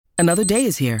Another day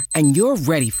is here, and you're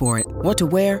ready for it. What to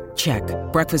wear? Check.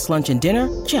 Breakfast, lunch, and dinner?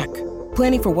 Check.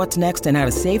 Planning for what's next and how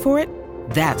to save for it?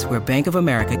 That's where Bank of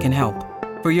America can help.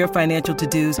 For your financial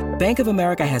to-dos, Bank of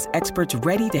America has experts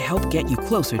ready to help get you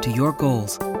closer to your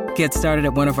goals. Get started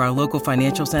at one of our local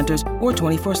financial centers or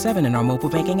 24/7 in our mobile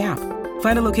banking app.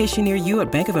 Find a location near you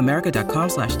at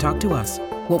bankofamerica.com/talktous.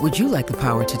 What would you like the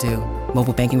power to do?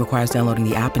 Mobile banking requires downloading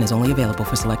the app and is only available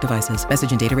for select devices.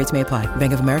 Message and data rates may apply.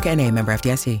 Bank of America N.A., member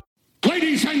FDIC.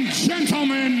 Ladies and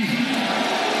gentlemen,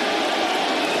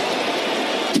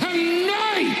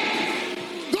 tonight,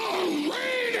 the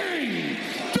reigning,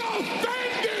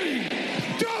 defending,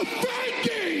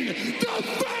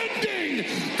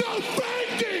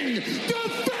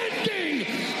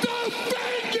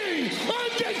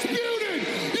 undisputed,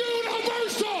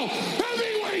 universal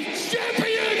heavyweight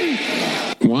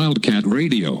champion, Wildcat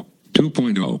Radio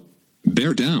 2.0.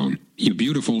 Bear down, you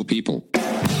beautiful people.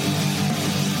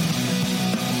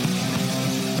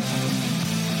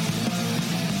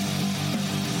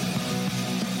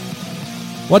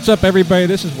 What's up, everybody?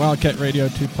 This is Wildcat Radio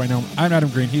 2.0. I'm Adam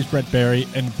Green. He's Brett Barry.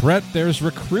 And Brett, there's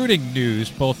recruiting news,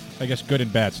 both, I guess, good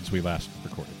and bad since we last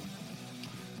recorded.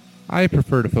 I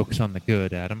prefer to focus on the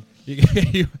good, Adam.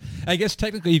 I guess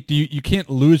technically you can't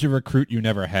lose a recruit you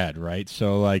never had, right?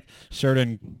 So, like,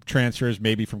 certain transfers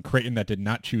maybe from Creighton that did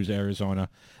not choose Arizona.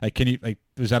 Like,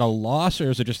 is that a loss or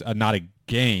is it just not a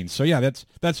gain? So, yeah,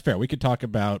 that's fair. We could talk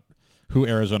about who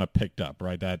Arizona picked up,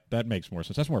 right? That makes more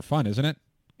sense. That's more fun, isn't it?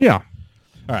 Yeah.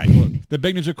 All right. Well, the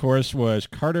big news, of course, was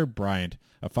Carter Bryant,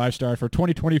 a 5-star for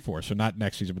 2024, so not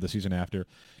next season, but the season after,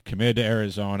 committed to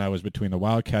Arizona, was between the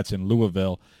Wildcats and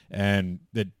Louisville, and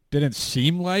it didn't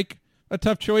seem like a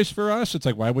tough choice for us. It's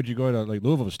like, why would you go to, like,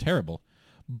 Louisville was terrible.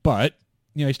 But,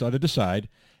 you know, he still had to decide,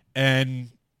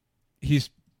 and he's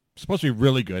supposed to be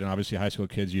really good, and obviously high school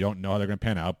kids, you don't know how they're going to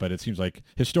pan out, but it seems like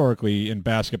historically in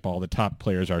basketball, the top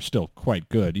players are still quite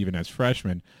good, even as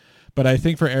freshmen. But I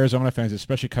think for Arizona fans,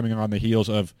 especially coming on the heels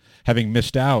of having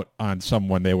missed out on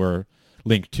someone they were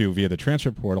linked to via the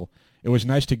transfer portal, it was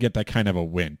nice to get that kind of a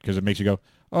win because it makes you go,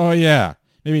 oh, yeah,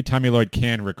 maybe Tommy Lloyd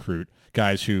can recruit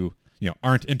guys who, you know,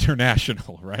 aren't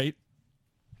international, right?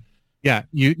 Yeah,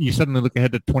 you suddenly look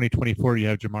ahead to 2024. You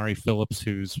have Jamari Phillips,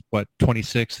 who's,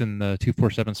 26 in the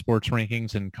 247 sports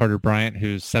rankings, and Carter Bryant,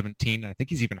 who's 17. I think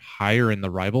he's even higher in the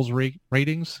Rivals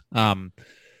ratings.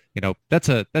 You know, that's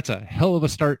a hell of a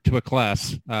start to a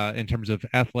class in terms of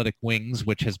athletic wings,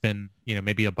 which has been, you know,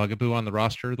 maybe a bugaboo on the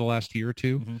roster the last year or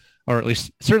two, or at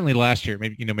least certainly last year.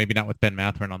 Maybe, you know, maybe not with Ben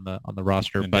Mathurin on the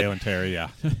roster, and but Dalen Terry,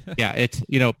 yeah, yeah, it's,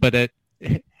 you know, but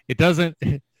it doesn't,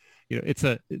 you know,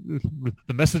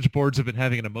 the message boards have been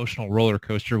having an emotional roller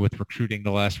coaster with recruiting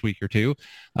the last week or two,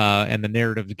 and the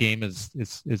narrative of the game is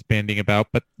banding about,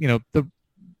 but you know,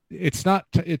 it's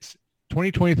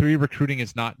 2023 recruiting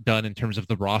is not done in terms of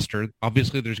the roster.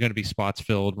 Obviously, there's going to be spots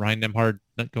filled. Ryan Nembhard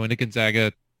going to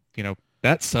Gonzaga, you know,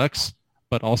 that sucks.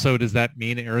 But also, does that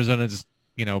mean Arizona's,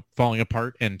 you know, falling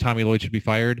apart and Tommy Lloyd should be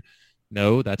fired?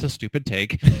 No, that's a stupid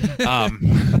take.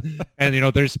 And, you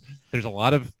know, there's a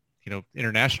lot of, you know,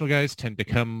 international guys tend to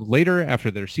come later after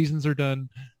their seasons are done.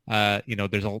 You know,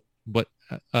 there's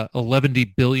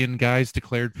 11 billion guys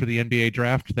declared for the NBA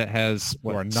draft that has who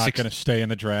are not going to stay in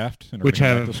the draft, which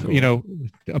have, you know,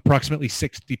 approximately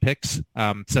 60 picks.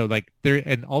 So like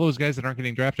and all those guys that aren't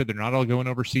getting drafted, they're not all going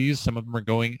overseas. Some of them are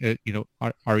going, you know,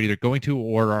 are either going to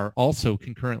or are also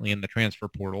concurrently in the transfer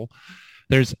portal.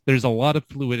 There's a lot of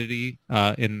fluidity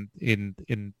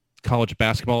in college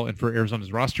basketball, and for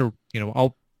Arizona's roster, you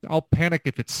know, I'll panic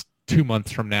if it's 2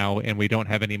 months from now and we don't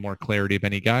have any more clarity of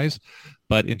any guys.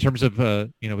 But in terms of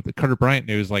you know, with the Carter Bryant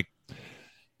news, like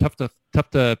tough to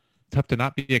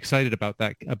not be excited about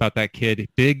that kid.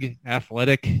 Big,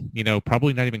 athletic, you know,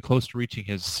 probably not even close to reaching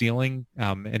his ceiling,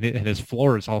 and his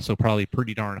floor is also probably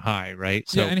pretty darn high, right?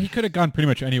 So, yeah, and he could have gone pretty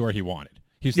much anywhere he wanted.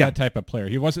 He's that type of player.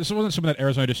 This wasn't someone that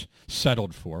Arizona just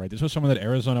settled for, right? This was someone that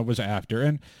Arizona was after.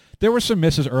 And there were some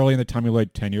misses early in the Tommy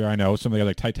Lloyd tenure. I know some of the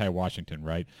other, like Ty Washington,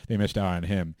 right? They missed out on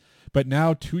him. But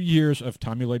now 2 years of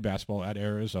Tommy Lloyd basketball at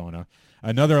Arizona,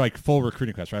 another like full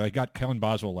recruiting class, right? Like got Kellen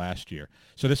Boswell last year.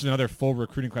 So this is another full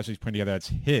recruiting class he's putting together.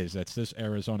 That's this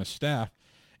Arizona staff.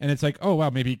 And it's like, oh,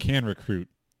 wow, maybe he can recruit,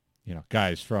 you know,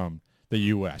 guys from the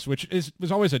U.S., which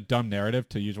was always a dumb narrative,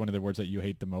 to use one of the words that you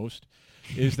hate the most,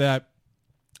 is that,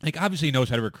 like, obviously he knows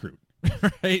how to recruit.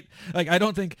 right? Like, I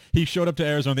don't think he showed up to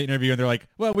Arizona the interview and they're like,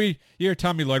 well, you're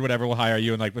Tommy Lloyd, whatever, we'll hire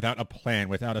you, and like without a plan,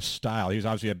 without a style. He was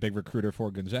obviously a big recruiter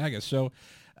for Gonzaga. So,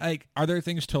 like, are there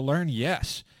things to learn?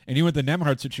 Yes. And even with the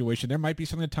Nembhard situation, there might be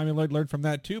something that Tommy Lloyd learned from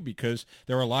that too, because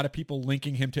there were a lot of people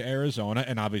linking him to Arizona,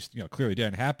 and obviously, clearly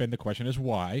didn't happen. The question is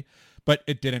why, but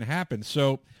it didn't happen.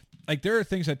 So, like, there are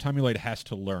things that Tommy Lloyd has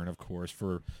to learn, of course,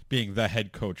 for being the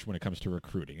head coach when it comes to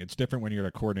recruiting. It's different when you're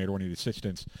a coordinator, one of the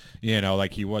assistants,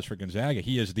 like he was for Gonzaga.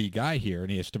 He is the guy here, and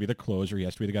he has to be the closer. He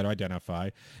has to be the guy to identify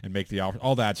and make the offer,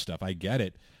 all that stuff. I get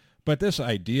it. But this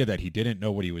idea that he didn't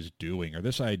know what he was doing, or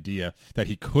this idea that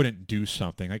he couldn't do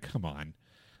something, like, come on.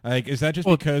 Like, is that just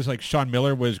because, like, Sean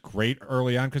Miller was great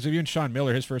early on? Because even Sean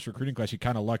Miller, his first recruiting class, he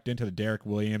kind of lucked into the Derek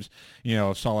Williams,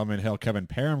 Solomon Hill, Kevin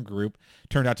Parham group,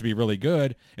 turned out to be really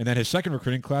good. And then his second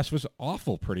recruiting class was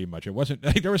awful pretty much. It wasn't,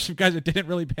 like, there were some guys that didn't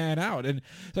really pan out. And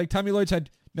it's like Tommy Lloyd's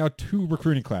had now 2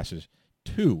 recruiting classes.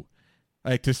 2.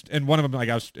 Like, and one of them, like,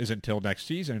 isn't until next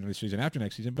season, and the season after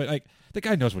next season. But, like, the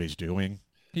guy knows what he's doing.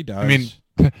 He does. I mean,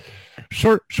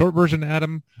 short version,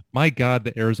 Adam. My God,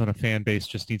 the Arizona fan base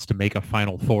just needs to make a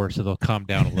Final Four so they'll calm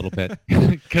down a little bit.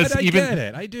 Because I get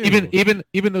it. I do.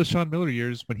 Even those Sean Miller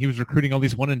years when he was recruiting all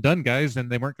these one and done guys and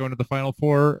they weren't going to the Final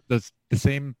Four, the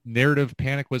same narrative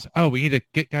panic was, oh, we need to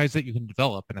get guys that you can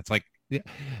develop, and it's like.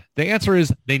 The answer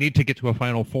is they need to get to a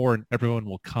Final Four and everyone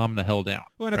will calm the hell down.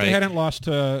 Well, and if they hadn't lost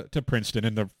to Princeton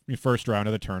in the first round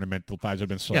of the tournament, the Fives have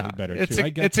been slightly better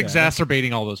too. It's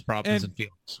exacerbating all those problems and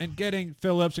feelings. And getting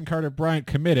Phillips and Carter Bryant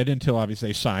committed until obviously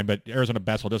they signed, but Arizona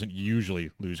basketball doesn't usually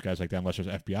lose guys like that unless there's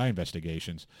FBI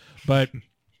investigations. But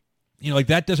like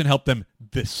that doesn't help them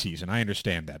this season. I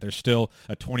understand that. There's still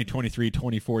a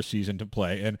 2023-24 season to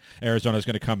play, and Arizona's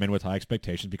going to come in with high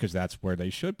expectations because that's where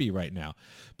they should be right now.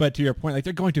 But to your point, like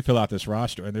they're going to fill out this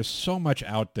roster, and there's so much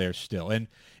out there still. And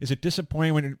is it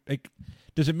disappointing when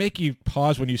does it make you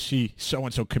pause when you see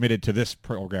so-and-so committed to this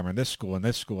program and this school and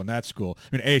this school and that school?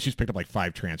 I mean, ASU's picked up like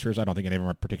 5 transfers. I don't think any of them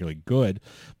are particularly good,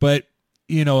 but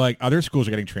like other schools are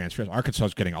getting transfers. Arkansas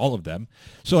is getting all of them.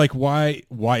 So like why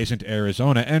isn't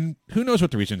Arizona? And who knows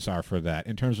what the reasons are for that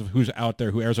in terms of who's out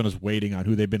there, who Arizona's waiting on,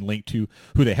 who they've been linked to,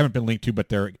 who they haven't been linked to, but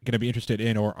they're going to be interested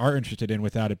in or are interested in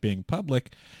without it being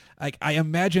public. I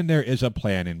imagine there is a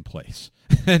plan in place.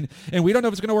 and we don't know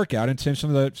if it's going to work out. And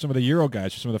some of the Euro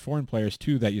guys, some of the foreign players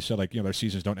too, that you said their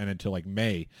seasons don't end until like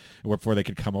May before they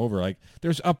could come over. Like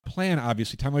there's a plan,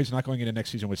 obviously. Tommy Lloyd's not going into next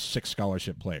season with 6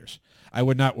 scholarship players. I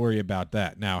would not worry about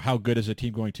that. Now, how good is the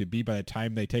team going to be by the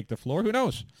time they take the floor? Who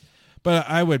knows? But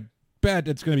I would bet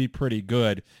it's going to be pretty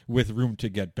good with room to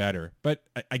get better. But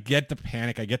I get the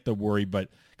panic. I get the worry. But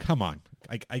come on.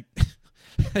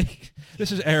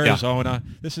 This is Arizona.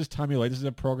 Yeah. This is Tommy Lloyd. This is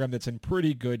a program that's in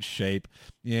pretty good shape.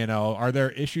 Are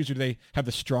there issues? Do they have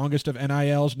the strongest of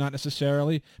NILs? Not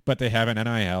necessarily, but they have an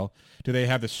NIL. Do they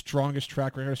have the strongest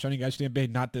track record of sending guys to the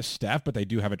NBA? Not this staff, but they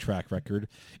do have a track record.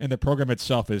 And the program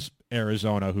itself is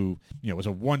Arizona, who was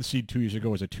a 1 seed 2 years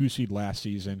ago, was a 2 seed last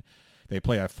season. They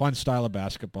play a fun style of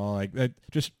basketball.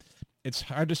 It's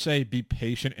hard to say be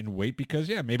patient and wait because,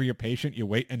 maybe you're patient, you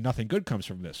wait, and nothing good comes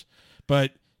from this.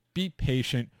 But be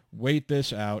patient, wait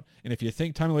this out, and if you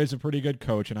think Tommy Lloyd is a pretty good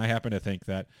coach, and I happen to think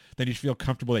that, then you should feel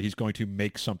comfortable that he's going to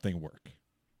make something work.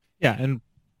 Yeah, and,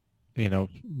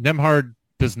 Nembhard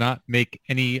does not make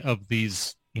any of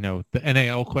these, the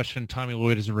NIL question, Tommy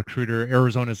Lloyd is a recruiter,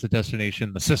 Arizona is the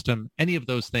destination, the system, any of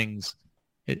those things,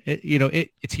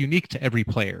 it's unique to every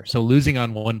player. So losing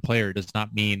on one player does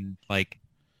not mean,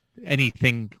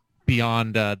 anything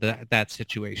beyond that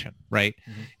situation, right?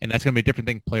 Mm-hmm. And that's going to be a different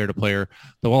thing player to player.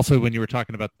 Though also when you were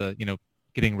talking about the,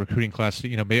 getting recruiting class,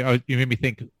 you made me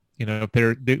think,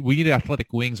 if we need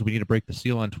athletic wings, we need to break the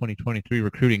seal on 2023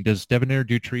 recruiting. Does Devonair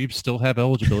Dutrieve still have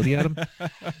eligibility at him?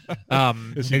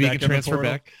 Maybe he can transfer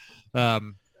back. No,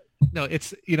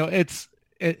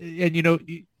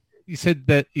 you said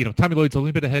that, Tommy Lloyd's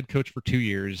only been a head coach for 2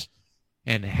 years,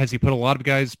 and has he put a lot of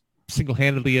guys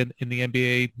single-handedly in the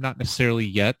NBA? Not necessarily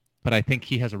yet. But I think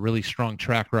he has a really strong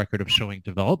track record of showing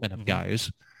development of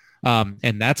guys.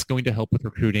 And that's going to help with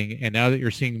recruiting. And now that you're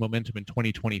seeing momentum in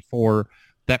 2024,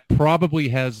 that probably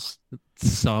has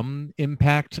some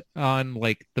impact on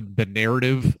the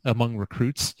narrative among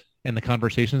recruits and the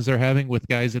conversations they're having with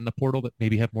guys in the portal that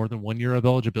maybe have more than 1 year of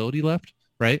eligibility left,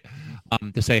 right?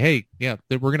 To say, hey,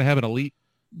 we're going to have an elite,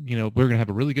 we're going to have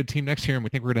a really good team next year, and we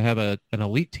think we're going to have an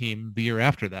elite team the year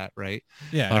after that, right?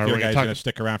 Yeah, if your guy's going to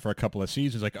stick around for a couple of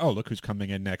seasons, look who's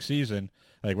coming in next season.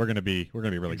 We're going to be really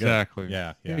good. Exactly.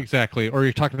 Yeah, exactly. Or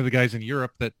you're talking to the guys in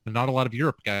Europe that not a lot of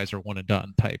Europe guys are one and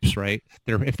done types, right?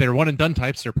 If they're one and done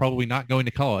types, they're probably not going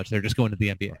to college. They're just going to the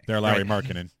NBA. They're Larry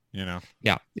Markkinen. Yeah.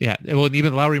 Well, and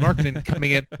even Lowry Markkinen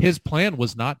coming in, his plan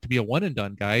was not to be a one and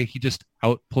done guy. He just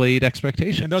outplayed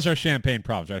expectations. And those are champagne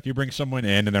problems, right? If you bring someone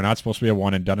in and they're not supposed to be a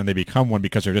one and done and they become one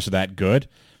because they're just that good,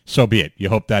 so be it. You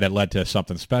hope that it led to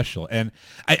something special. And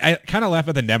I kind of laugh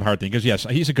at the Nembhard thing because, yes,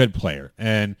 he's a good player,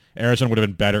 and Arizona would have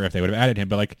been better if they would have added him.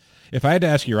 But, like, if I had to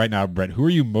ask you right now, Brett, who are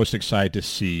you most excited to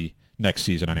see next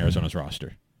season on Arizona's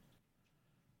roster?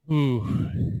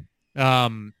 Ooh.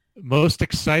 Most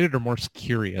excited or most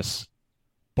curious?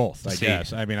 Both, I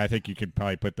guess. I mean, I think you could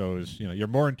probably put those, you're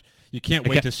more, you can't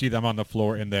wait to see them on the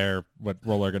floor in their, what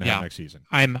role they're going to have next season.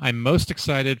 I'm most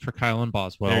excited for Kylan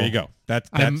Boswell. There you go. That's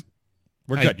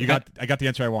we're good. I got the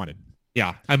answer I wanted.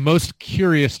 Yeah. I'm most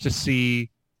curious to see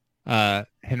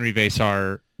Henry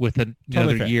Vesar with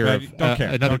another year of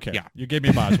don't care. Yeah. You gave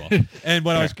me Boswell. And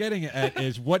what I was getting at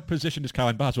is what position does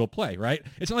Kylan Boswell play, right?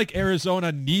 It's not like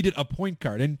Arizona needed a point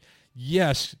guard. And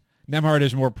yes, Nembhard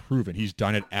is more proven. He's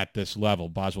done it at this level.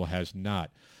 Boswell has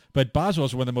not. But Boswell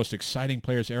is one of the most exciting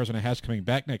players Arizona has coming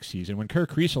back next season. When Kerr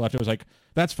Kriisa left, it was like,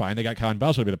 that's fine. They got Kylan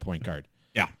Boswell to be the point guard.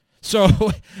 Yeah. So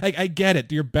I get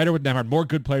it. You're better with Nembhard. More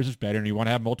good players is better, and you want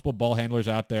to have multiple ball handlers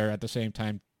out there at the same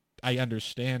time. I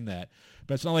understand that.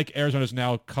 But it's not like Arizona's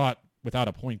now caught without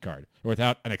a point guard or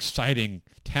without an exciting,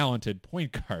 talented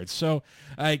point guard. So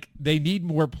they need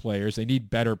more players. They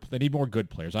need more good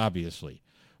players, obviously.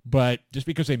 But just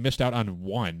because they missed out on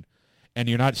one and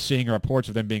you're not seeing reports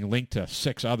of them being linked to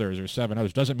 6 others or 7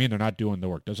 others doesn't mean they're not doing the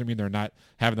work. Doesn't mean they're not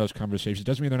having those conversations.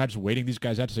 Doesn't mean they're not just waiting these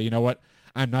guys out to say, you know what,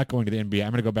 I'm not going to the NBA. I'm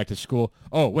going to go back to school.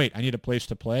 Oh, wait, I need a place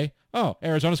to play. Oh,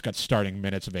 Arizona's got starting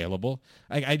minutes available.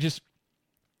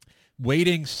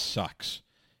 Waiting sucks.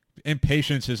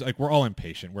 Impatience is, we're all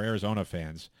impatient. We're Arizona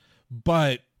fans.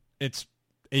 But it's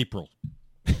April.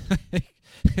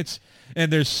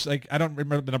 There's I don't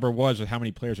remember what the number was with how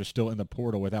many players are still in the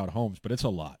portal without homes, but it's a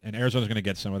lot. And Arizona's going to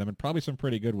get some of them, and probably some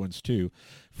pretty good ones too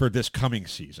for this coming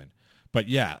season. But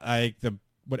yeah,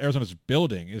 what Arizona's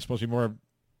building is supposed to be more.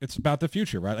 It's about the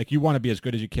future, right? You want to be as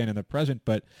good as you can in the present,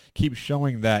 but keep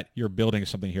showing that you're building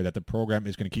something here, that the program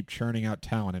is going to keep churning out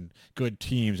talent and good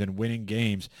teams and winning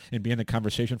games and be in the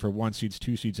conversation for 1 seeds,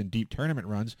 2 seeds, and deep tournament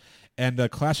runs. And the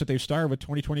class that they've started with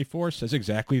 2024 says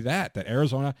exactly that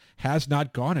Arizona has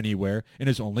not gone anywhere and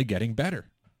is only getting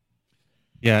better.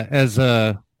 Yeah, as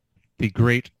the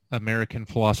great American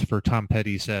philosopher Tom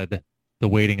Petty said, the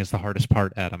waiting is the hardest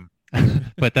part, Adam.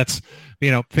 But that's,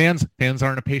 fans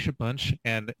aren't a patient bunch.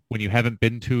 And when you haven't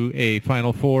been to a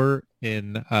Final Four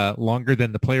in longer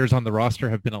than the players on the roster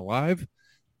have been alive,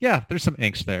 yeah, there's some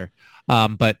angst there.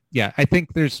 But yeah, I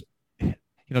think there's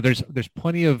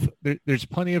plenty of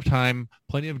time,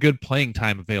 plenty of good playing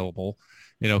time available.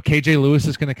 KJ Lewis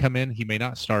is going to come in. He may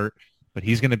not start, but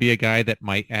he's going to be a guy that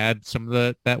might add some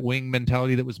of that wing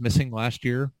mentality that was missing last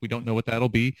year. We don't know what that'll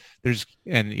be.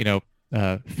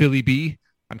 Philly B,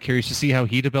 I'm curious to see how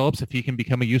he develops. If he can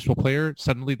become a useful player,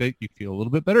 suddenly you feel a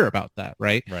little bit better about that,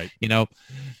 right? Right.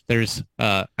 There's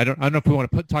I don't know if we want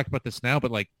to talk about this now,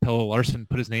 but Pelle Larsson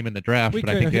put his name in the draft, I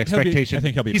think the expectation, I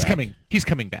think he'll be back. He's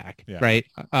coming back, yeah. Right?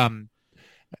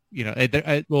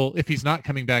 Well, if he's not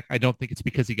coming back, I don't think it's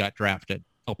because he got drafted.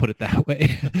 I'll put it that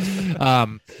way.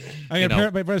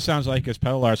 Apparently what it sounds like is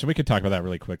Pelle Larsson. We could talk about that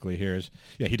really quickly here.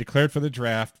 He declared for the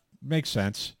draft. Makes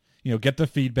sense. Get the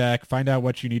feedback, find out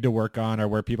what you need to work on or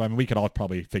where people, we could all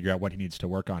probably figure out what he needs to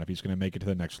work on if he's going to make it to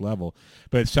the next level.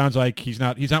 But it sounds like he's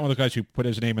not one of those guys who put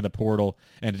his name in the portal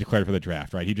and declared for the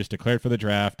draft, right? He just declared for the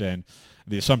draft, and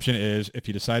the assumption is if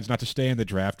he decides not to stay in the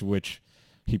draft, which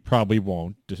he probably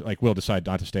won't, will decide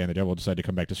not to stay in the draft, will decide to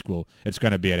come back to school, it's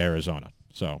going to be at Arizona.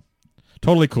 So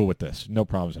totally cool with this. No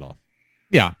problems at all.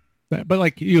 Yeah.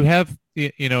 But you have,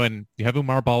 and you have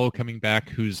Oumar Ballo coming back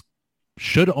who's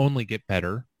should only get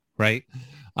better. Right.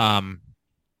 I'm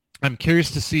curious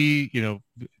to see,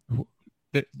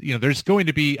 there's going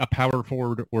to be a power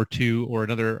forward or two or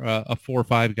another, a 4 or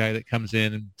 5 guy that comes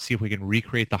in and see if we can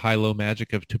recreate the high-low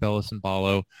magic of Tubelis and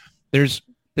Ballo. There's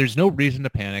no reason to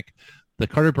panic. The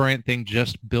Carter Bryant thing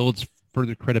just builds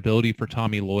further credibility for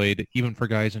Tommy Lloyd, even for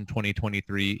guys in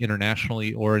 2023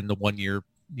 internationally or in the 1-year,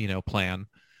 plan.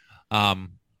 I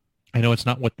know it's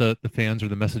not what the fans or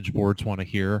the message boards want to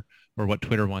hear or what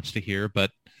Twitter wants to hear,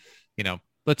 but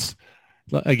there's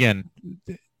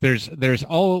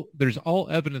all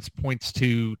evidence points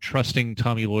to trusting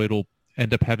Tommy Lloyd will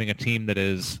end up having a team that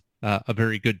is a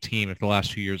very good team if the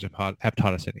last 2 years have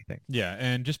taught us anything. Yeah,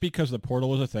 and just because the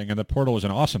portal is a thing, and the portal is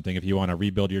an awesome thing if you want to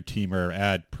rebuild your team or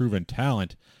add proven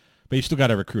talent, but you still got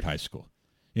to recruit high school.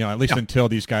 At least until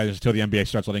the NBA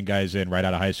starts letting guys in right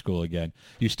out of high school again.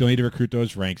 You still need to recruit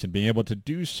those ranks, and being able to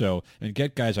do so and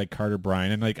get guys like Carter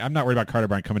Bryant. And I'm not worried about Carter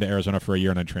Bryant coming to Arizona for a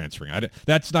year and then transferring.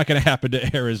 That's not going to happen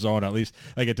to Arizona, at least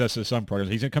like it does to some programs.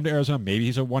 He's going to come to Arizona. Maybe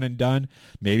he's a one and done.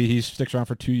 Maybe he sticks around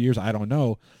for 2 years. I don't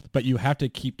know. But you have to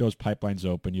keep those pipelines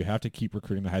open. You have to keep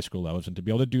recruiting the high school levels, and to be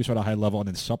able to do so at a high level and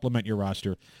then supplement your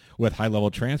roster with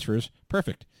high-level transfers,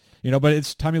 perfect. But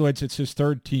it's Tommy Lloyd's, it's his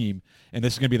third team, and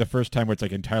this is going to be the first time where it's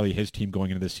entirely his team going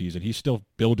into this season. He's still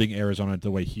building Arizona the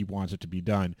way he wants it to be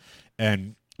done,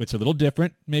 and it's a little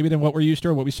different maybe than what we're used to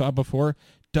or what we saw before.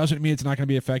 Doesn't mean it's not going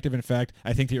to be effective. In fact,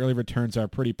 I think the early returns are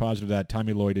pretty positive that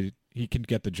Tommy Lloyd, he can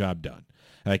get the job done.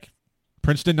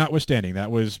 Princeton notwithstanding,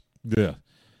 that was the,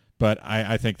 but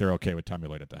I think they're okay with Tommy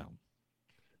Lloyd at the helm.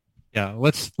 Yeah,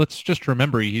 let's just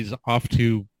remember he's off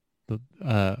to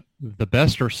the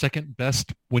best or second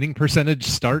best winning percentage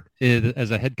start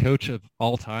as a head coach of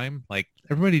all time.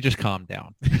 Everybody just calm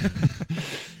down.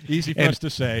 Easy for us to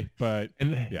say, but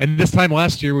and this time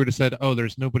last year we would have said, oh,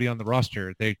 there's nobody on the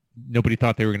roster. Nobody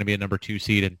thought they were going to be a number 2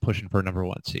 seed and pushing for a number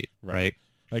 1 seed, right?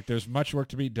 There's much work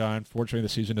to be done. Fortunately, the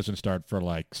season doesn't start for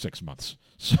 6 months.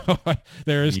 So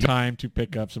there is time to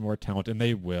pick up some more talent, and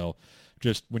they will.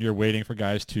 Just when you're waiting for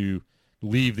guys to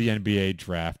leave the NBA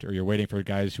draft, or you're waiting for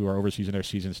guys who are overseas in their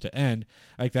seasons to end,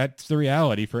 that's the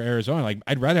reality for Arizona.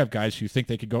 I'd rather have guys who think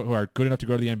they could go, who are good enough to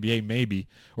go to the NBA maybe,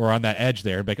 or on that edge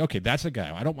there, and okay, that's a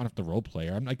guy. I don't want the role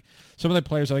player. I'm some of the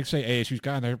players say ASU's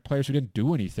gotten, they're players who didn't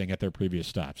do anything at their previous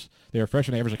stops. They were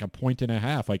freshmen, they average a point and a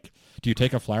half. Do you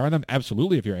take a flyer on them?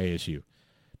 Absolutely, if you're ASU.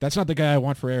 That's not the guy I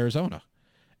want for Arizona.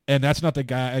 And that's not the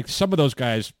guy, some of those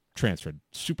guys transferred.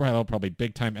 Super high level, probably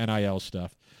big time NIL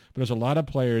stuff. But there's a lot of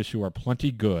players who are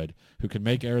plenty good, who can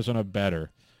make Arizona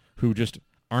better, who just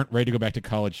aren't ready to go back to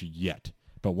college yet.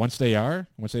 But once they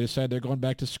decide they're going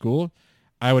back to school,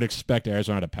 I would expect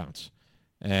Arizona to pounce.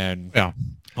 And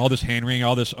all this hand-wringing,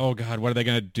 all this, oh, God, what are they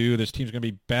going to do? This team's going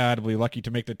to be bad. We'll be lucky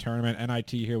to make the tournament.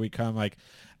 NIT, here we come.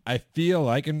 I feel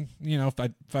and,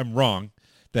 if I'm wrong,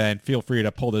 then feel free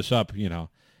to pull this up, a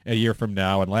year from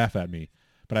now and laugh at me.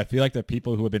 But I feel like the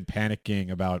people who have been panicking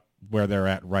about where they're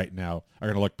at right now are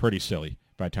going to look pretty silly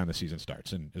by the time the season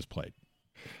starts and is played.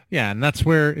 Yeah, and that's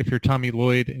where if you're Tommy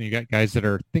Lloyd and you got guys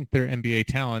that think they're NBA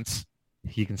talents,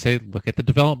 he can say, look at the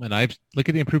development. Look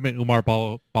at the improvement Umar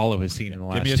Ballo has seen in the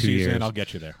last 2 years. Give me a season and I'll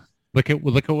get you there. Look at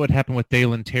what happened with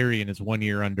Dalen Terry in his 1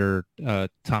 year under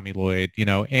Tommy Lloyd,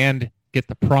 and get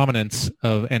the prominence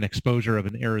of an exposure of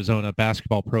an Arizona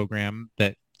basketball program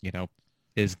that,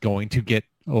 is going to get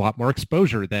a lot more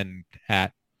exposure than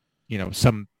at,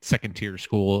 some second tier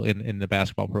school in the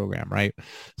basketball program. Right.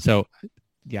 So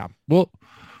yeah,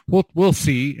 we'll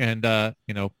see. And,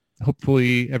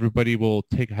 hopefully everybody will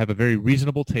have a very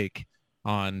reasonable take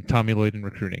on Tommy Lloyd and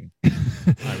recruiting.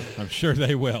 I'm sure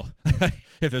they will.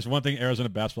 If there's one thing Arizona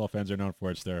basketball fans are known for,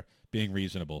 it's their being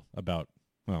reasonable about,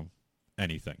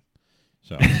 anything.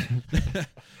 So,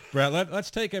 Brett, let's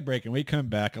take a break, and we come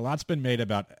back. A lot's been made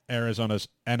about Arizona's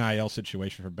NIL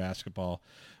situation for basketball.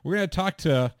 We're going to talk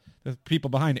to the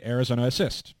people behind Arizona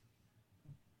Assist.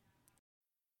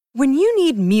 When you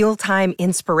need mealtime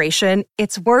inspiration,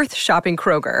 it's worth shopping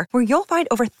Kroger, where you'll find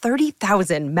over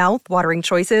 30,000 mouth-watering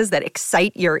choices that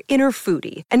excite your inner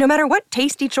foodie. And no matter what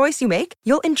tasty choice you make,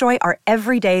 you'll enjoy our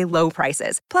everyday low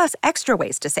prices, plus extra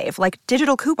ways to save, like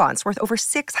digital coupons worth over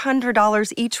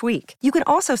 $600 each week. You can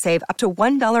also save up to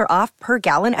 $1 off per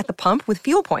gallon at the pump with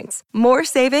fuel points. More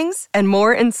savings and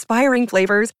more inspiring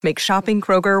flavors make shopping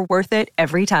Kroger worth it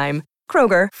every time.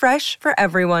 Kroger, fresh for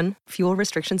everyone. Fuel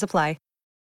restrictions apply.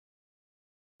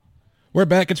 We're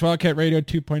back. It's Wildcat Radio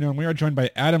 2.0, and we are joined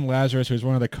by Adam Lazarus, who is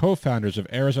one of the co-founders of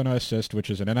Arizona Assist, which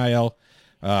is an NIL,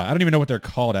 I don't even know what they're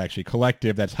called, actually,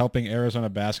 collective that's helping Arizona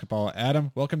basketball.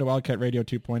 Adam, welcome to Wildcat Radio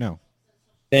 2.0.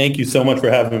 Thank you so much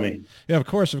for having me. Yeah, of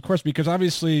course, because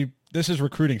obviously this is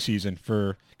recruiting season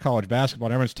for college basketball,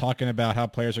 and everyone's talking about how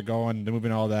players are going,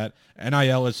 moving, all that.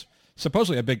 NIL is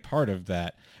supposedly a big part of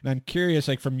that. And I'm curious,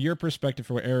 from your perspective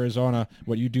for Arizona,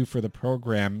 what you do for the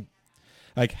program,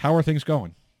 how are things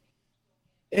going?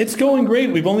 It's going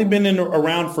great. We've only been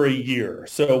around for a year.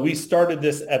 So we started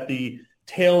this at the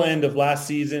tail end of last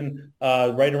season,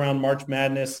 right around March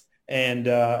Madness. And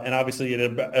obviously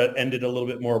it ended a little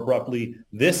bit more abruptly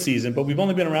this season. But we've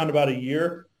only been around about a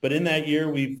year. But in that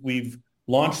year, we've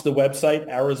launched the website,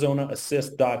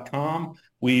 ArizonaAssist.com.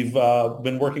 We've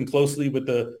been working closely with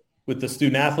the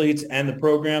student athletes and the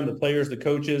program, the players, the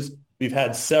coaches. We've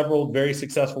had several very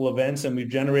successful events, and we've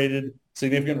generated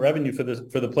significant revenue for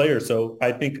the players. So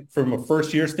I think from a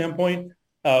first year standpoint,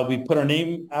 we put our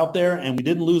name out there and we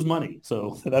didn't lose money.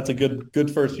 So that's a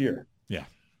good first year. Yeah.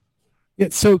 Yeah.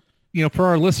 So, for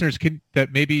our listeners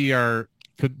that maybe are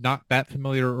not that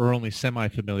familiar or only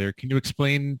semi-familiar, can you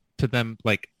explain to them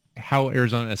like how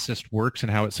Arizona Assist works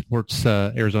and how it supports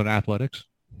Arizona athletics?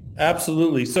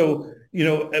 Absolutely. So,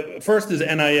 first is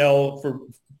NIL for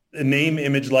name,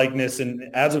 image, likeness.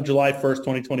 And as of July 1st,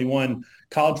 2021,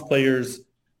 college players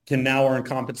can now earn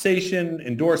compensation,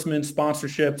 endorsements,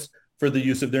 sponsorships for the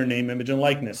use of their name, image, and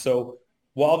likeness. So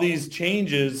while these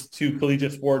changes to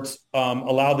collegiate sports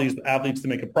allow these athletes to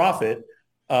make a profit,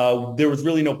 there was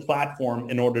really no platform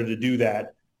in order to do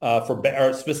that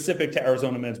specific to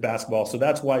Arizona men's basketball. So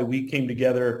that's why we came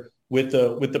together with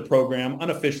the program.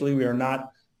 Unofficially, we are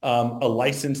not a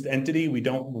licensed entity. We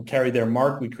don't carry their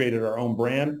mark. We created our own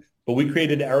brand, but we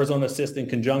created Arizona Assist in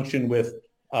conjunction with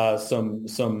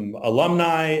some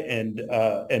alumni and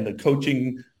the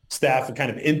coaching staff and kind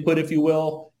of input, if you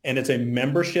will. And it's a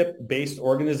membership-based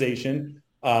organization.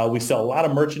 We sell a lot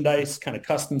of merchandise, kind of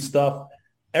custom stuff.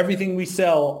 Everything we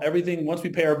sell, once we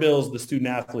pay our bills, the student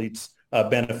athletes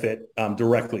benefit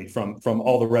directly from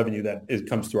all the revenue that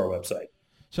comes to our website.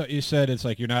 So you said it's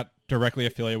like you're not directly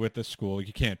affiliated with the school.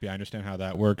 You can't be. I understand how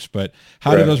that works. But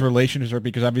how do those relationships work?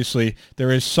 Because obviously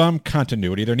there is some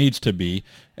continuity. There needs to be.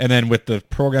 And then with the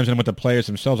programs and with the players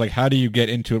themselves, like how do you get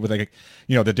into it with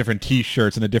the different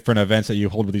T-shirts and the different events that you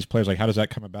hold with these players? Like how does that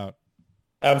come about?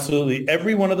 Absolutely.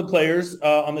 Every one of the players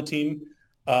on the team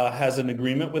has an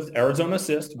agreement with Arizona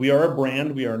Assist. We are a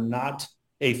brand. We are not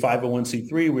a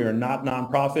 501c3. We are not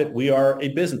nonprofit. We are a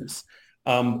business.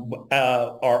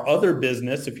 Our other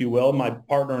business, if you will, my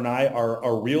partner and I,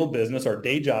 our real business, our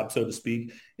day job, so to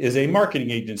speak, is a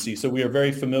marketing agency. So we are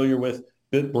very familiar with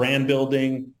brand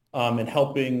building and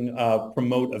helping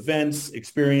promote events,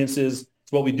 experiences.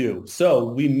 It's what we do. So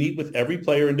we meet with every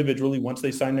player individually once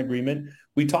they sign an agreement.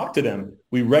 We talk to them.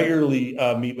 We regularly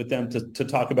meet with them to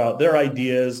talk about their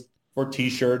ideas for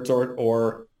T-shirts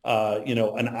or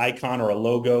an icon or a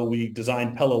logo. We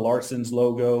designed Pelle Larsson's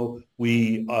logo.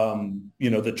 We,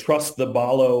 the Trust the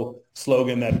Ballo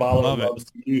slogan that Ballo loves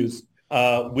to use.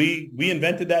 We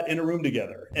invented that in a room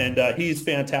together, and he's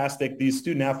fantastic. These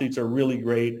student athletes are really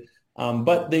great,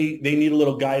 but they need a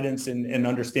little guidance and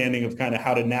understanding of kind of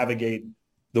how to navigate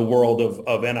the world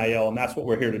of NIL, and that's what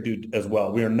we're here to do as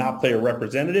well. We are not player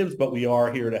representatives, but we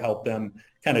are here to help them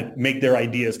kind of make their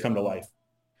ideas come to life.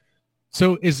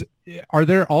 So are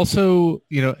there also,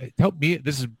 help me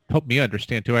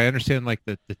understand too. I understand like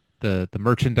the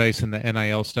merchandise and the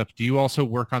NIL stuff. Do you also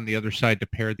work on the other side to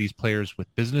pair these players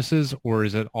with businesses, or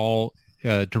is it all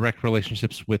direct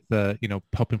relationships with,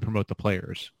 helping promote the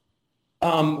players?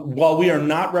 While we are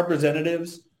not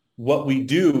representatives, what we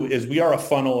do is we are a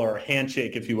funnel or a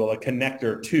handshake, if you will, a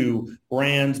connector to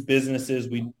brands, businesses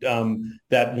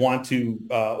that want to,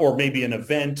 or maybe an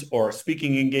event or a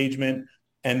speaking engagement.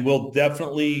 And we'll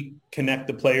definitely connect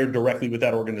the player directly with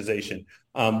that organization.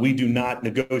 We do not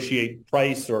negotiate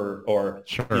price or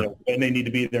sure. When they need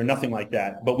to be there, nothing like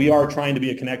that. But we are trying to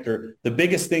be a connector. The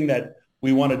biggest thing that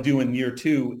we want to do in year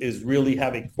 2 is really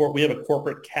we have a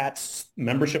corporate CATS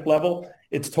membership level.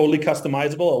 It's totally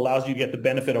customizable. It allows you to get the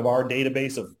benefit of our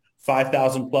database of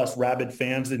 5,000 plus rabid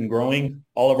fans and growing,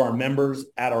 all of our members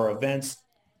at our events.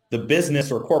 The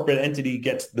business or corporate entity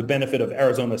gets the benefit of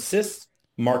Arizona Assist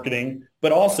marketing,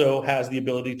 but also has the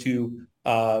ability to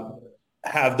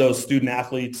have those student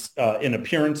athletes in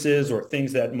appearances or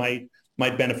things that might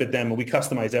benefit them. And we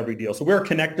customize every deal. So we're a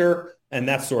connector, and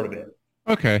that's sort of it.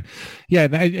 Okay. Yeah.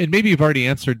 And maybe you've already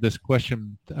answered this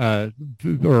question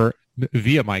or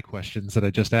via my questions that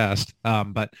I just asked.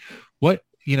 But what,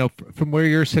 from where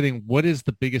you're sitting, what is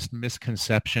the biggest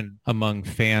misconception among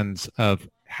fans of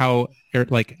how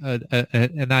like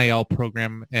an NIL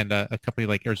program and a company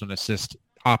like Arizona Assist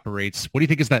operates? What do you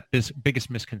think is that biggest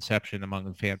misconception among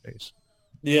the fan base?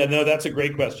 Yeah, no, that's a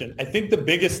great question. I think the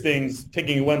biggest things,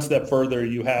 taking one step further,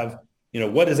 you have,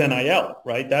 what is NIL,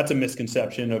 right? That's a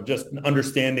misconception of just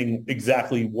understanding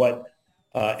exactly what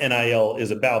NIL is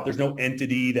about. There's no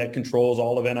entity that controls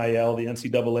all of NIL. The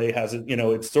NCAA has it,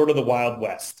 it's sort of the Wild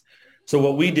West. So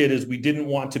what we did is we didn't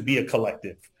want to be a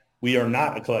collective. We are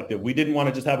not a collective. We didn't want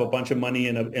to just have a bunch of money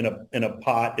in a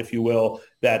pot, if you will,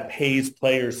 that pays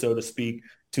players, so to speak,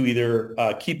 to either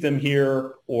keep them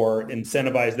here or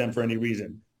incentivize them for any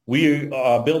reason. We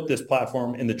built this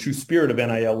platform in the true spirit of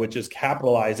NIL, which is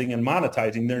capitalizing and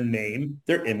monetizing their name,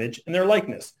 their image, and their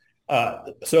likeness.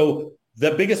 So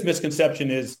the biggest misconception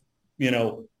is,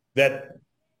 that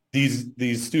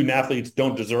these student athletes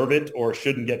don't deserve it or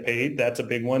shouldn't get paid. That's a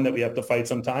big one that we have to fight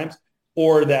sometimes.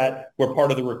 Or that we're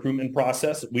part of the recruitment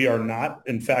process. We are not.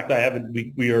 In fact,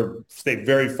 we stay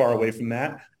very far away from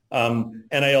that.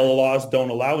 NIL laws don't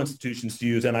allow institutions to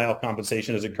use NIL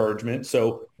compensation as encouragement,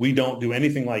 so we don't do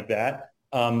anything like that.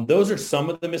 Those are some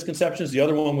of the misconceptions. The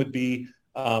other one would be,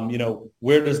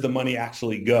 where does the money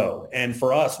actually go? And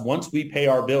for us, once we pay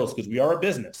our bills, because we are a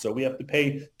business, so we have to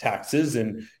pay taxes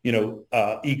and,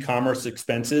 e-commerce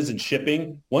expenses and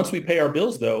shipping. Once we pay our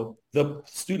bills, though, the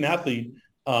student athlete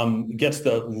gets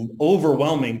the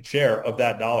overwhelming share of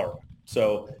that dollar.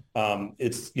 So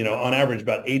it's, on average,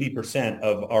 about 80%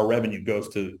 of our revenue goes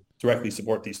to directly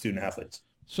support these student athletes.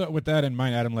 So with that in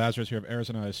mind, Adam Lazarus here of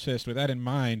Arizona Assist, with that in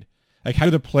mind, like, how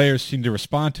do the players seem to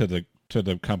respond to the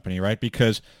company, right?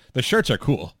 Because the shirts are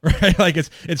cool, right? Like,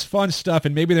 it's fun stuff,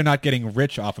 and maybe they're not getting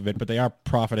rich off of it, but they are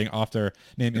profiting off their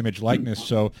name, image, likeness.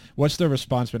 So what's the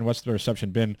response been? What's the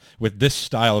reception been with this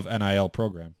style of NIL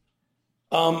program?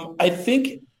 I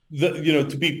think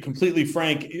to be completely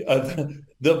frank,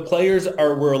 the players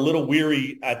were a little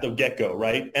weary at the get-go,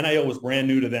 right? NIL was brand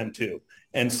new to them too.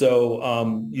 And so,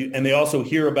 and they also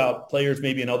hear about players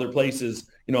maybe in other places,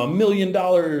 $1 million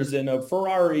and a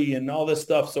Ferrari and all this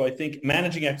stuff. So I think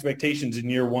managing expectations in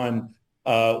year one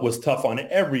was tough on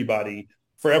everybody,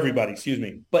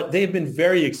 but they've been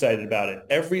very excited about it.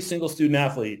 Every single student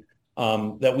athlete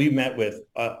that we met with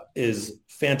is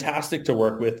fantastic to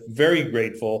work with, very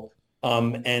grateful,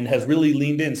 and has really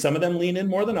leaned in. Some of them lean in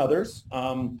more than others.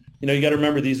 You got to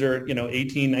remember, these are,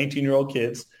 18, 19-year-old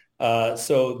kids.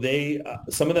 So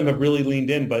some of them have really leaned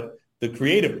in, but the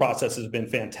creative process has been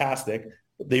fantastic.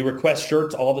 They request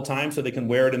shirts all the time so they can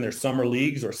wear it in their summer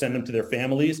leagues or send them to their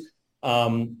families.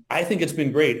 I think it's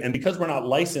been great. And because we're not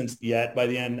licensed yet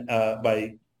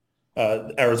by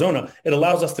Arizona, it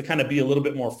allows us to kind of be a little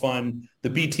bit more fun. The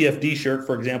BTFD shirt,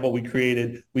 for example, we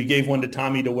gave one to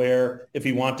Tommy to wear if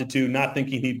he wanted to, not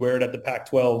thinking he'd wear it at the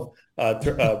Pac-12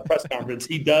 press conference.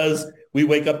 He does. We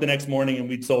wake up the next morning and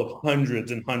we'd sold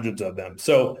hundreds and hundreds of them.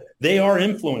 So they are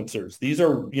influencers. These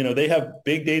are, they have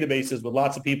big databases with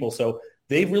lots of people. So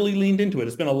they've really leaned into it.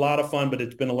 It's been a lot of fun, but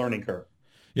it's been a learning curve.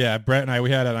 Yeah, Brett and I,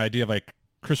 we had an idea of like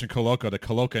Christian Coloco, the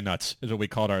Coloca Nuts is what we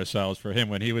called ourselves for him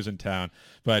when he was in town.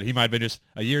 But he might have been just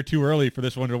a year too early for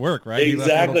this one to work, right? Exactly. He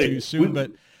left a little too soon,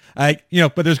 but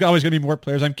but there's always going to be more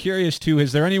players. I'm curious too,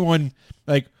 is there anyone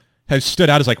has stood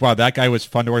out as like, wow, that guy was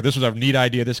fun to work. This was a neat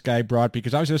idea this guy brought,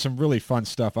 because obviously there's some really fun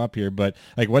stuff up here, but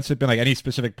what's it been like, any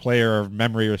specific player or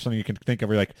memory or something you can think of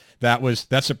where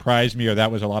that surprised me or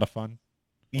that was a lot of fun?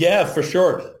 Yeah, for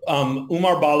sure.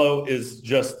 Umar Ballo is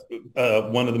just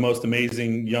one of the most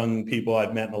amazing young people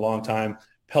I've met in a long time.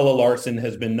 Pella Larson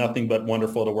has been nothing but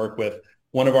wonderful to work with.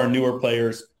 One of our newer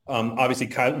players, obviously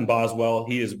Kylan Boswell,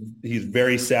 he's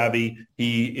very savvy.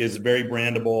 He is very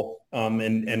brandable,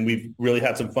 and we've really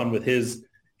had some fun with his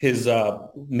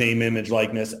name, image,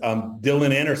 likeness.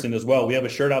 Dylan Anderson as well. We have a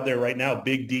shirt out there right now,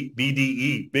 Big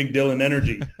BDE, Big Dylan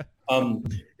Energy.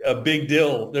 A big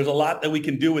deal. There's a lot that we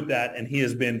can do with that, and he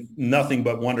has been nothing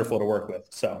but wonderful to work with.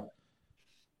 So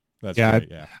that's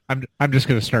great, yeah. I'm just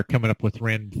going to start coming up with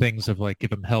random things of like,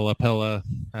 give him Pella.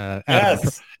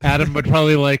 Adam would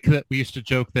probably like that. We used to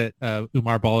joke that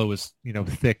Umar Ballo was,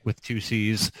 thick with two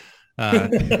C's. Well,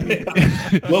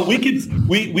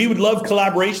 we would love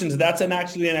collaborations. That's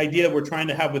actually an idea we're trying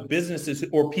to have with businesses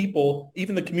or people,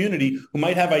 even the community, who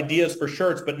might have ideas for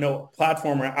shirts, but no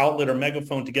platform or outlet or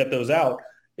megaphone to get those out.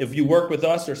 If you work with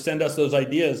us or send us those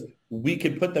ideas, we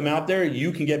can put them out there.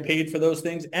 You can get paid for those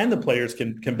things, and the players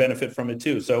can benefit from it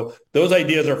too. So those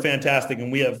ideas are fantastic,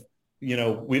 and we have,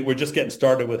 we're just getting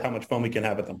started with how much fun we can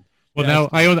have with them. Well, now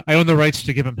I own the rights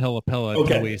to give him Pella.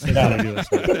 Okay.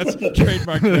 That's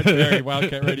trademark Barry,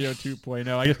 Wildcat Radio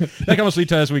 2.0. I guess that almost leads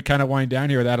to, as we kind of wind down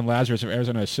here with Adam Lazarus of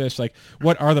Arizona Assist,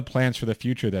 what are the plans for the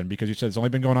future then? Because you said it's only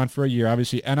been going on for a year.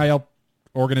 Obviously, NIL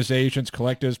organizations,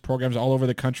 collectives, programs all over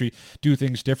the country do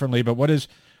things differently. But what is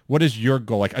your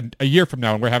goal? Like a year from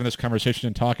now, when we're having this conversation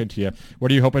and talking to you,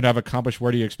 what are you hoping to have accomplished?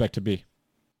 Where do you expect to be?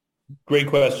 Great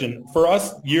question. For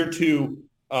us, year two.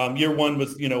 Year one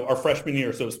was, our freshman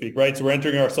year, so to speak, right? So we're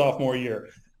entering our sophomore year.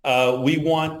 We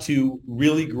want to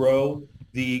really grow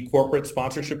the corporate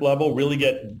sponsorship level, really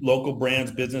get local brands,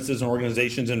 businesses, and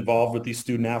organizations involved with these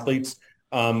student athletes,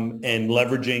 and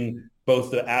leveraging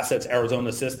both the assets Arizona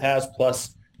Assist has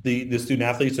plus the student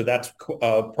athletes. So that's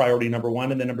priority number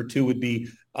one. And then number two would be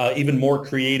even more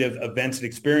creative events and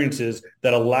experiences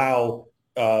that allow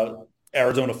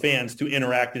Arizona fans to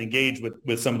interact and engage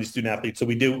with some of these student athletes. So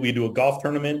we do a golf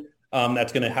tournament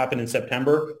that's going to happen in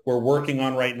September. We're working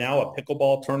on right now a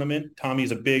pickleball tournament.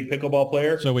 Tommy's a big pickleball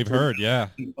player. So we've heard, yeah.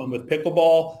 With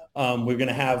pickleball, we're going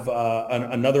to have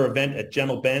another event at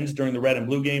Gentle Ben's during the Red and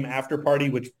Blue game after party,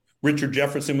 which Richard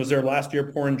Jefferson was there last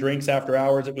year pouring drinks after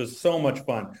hours. It was so much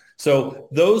fun. So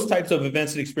those types of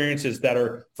events and experiences that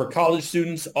are for college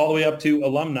students all the way up to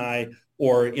alumni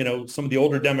or, some of the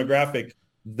older demographic,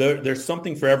 there's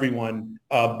something for everyone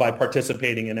by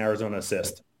participating in Arizona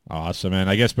Assist. Awesome. And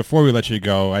I guess before we let you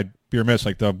go, I'd be remiss,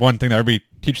 like the one thing that every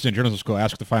teachers in journalism school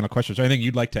ask the final question. Is there anything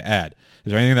you'd like to add?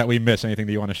 Is there anything that we miss? Anything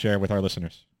that you want to share with our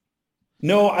listeners?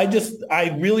 No,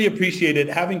 I really appreciate it.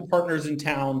 Having partners in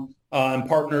town and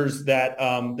partners that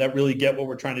really get what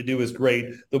we're trying to do is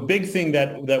great. The big thing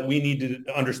that we need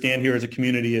to understand here as a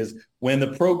community is when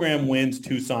the program wins,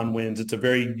 Tucson wins. It's a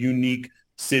very unique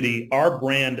city. Our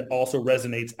brand also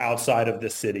resonates outside of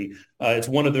this city. It's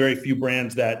one of the very few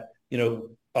brands that,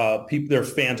 people,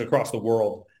 there's fans across the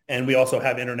world. And we also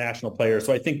have international players.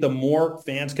 So I think the more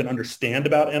fans can understand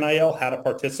about NIL, how to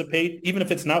participate, even if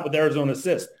it's not with Arizona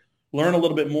Assist, learn a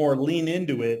little bit more, lean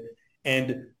into it,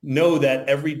 and know that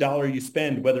every dollar you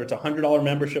spend, whether it's a $100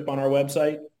 membership on our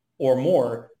website or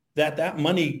more, that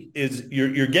money is,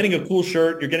 you're getting a cool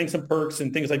shirt, you're getting some perks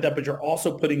and things like that, but you're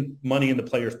also putting money in the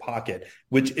player's pocket,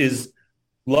 which is,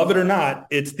 love it or not,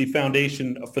 it's the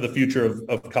foundation for the future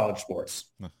of college sports.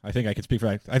 I think I can speak for,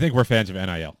 I think we're fans of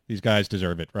NIL. These guys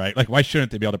deserve it, right? Like, why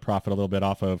shouldn't they be able to profit a little bit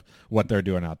off of what they're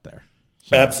doing out there?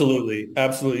 So.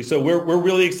 Absolutely. So we're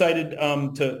really excited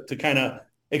to kind of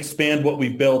expand what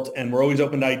we've built, and we're always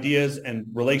open to ideas and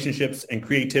relationships and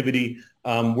creativity.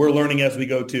 We're learning as we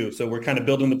go too. So we're kind of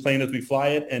building the plane as we fly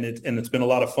it, and it's been a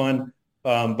lot of fun.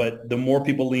 But the more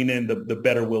people lean in, the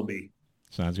better we'll be.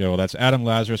 Sounds good. Well, that's Adam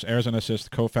Lazarus, Arizona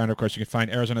Assist, co-founder. Of course, you can find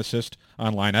Arizona Assist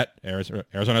online at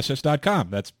ArizonaAssist.com.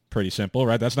 That's pretty simple,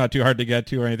 right? That's not too hard to get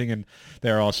to or anything. And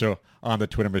they're also on the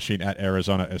Twitter machine at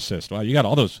Arizona Assist. Wow, you got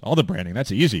all the branding.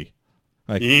 That's easy.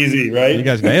 Like, easy, right? You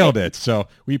guys nailed it. So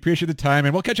we appreciate the time,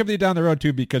 and we'll catch up with you down the road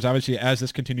too, because obviously as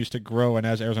this continues to grow and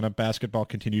as Arizona basketball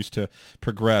continues to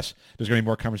progress, there's going to be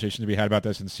more conversations to be had about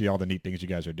this and see all the neat things you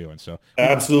guys are doing. So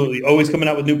absolutely. Always coming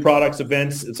out with new products,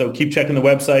 events. So keep checking the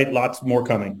website. Lots more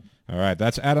coming. All right.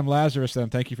 That's Adam Lazarus then.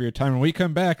 Thank you for your time. When we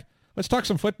come back, let's talk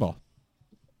some football.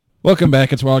 Welcome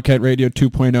back. It's Wildcat Radio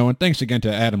 2.0, and thanks again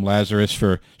to Adam Lazarus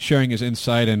for sharing his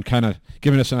insight and kind of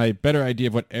giving us a better idea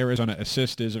of what Arizona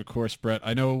Assist is, of course, Brett.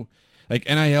 I know, like,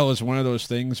 NIL is one of those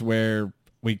things where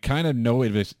we kind of know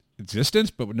its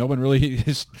existence, but no one really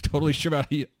is totally sure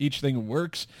about how each thing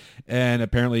works, and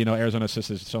apparently, Arizona Assist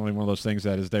is certainly one of those things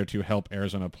that is there to help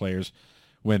Arizona players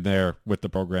when they're with the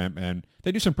program, and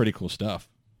they do some pretty cool stuff.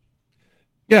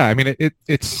 Yeah, I mean,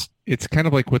 it's kind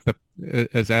of like with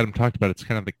as Adam talked about, it's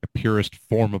kind of like the purest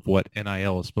form of what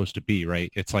NIL is supposed to be,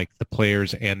 right? It's like the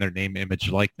players and their name,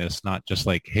 image, likeness, not just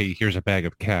like, hey, here's a bag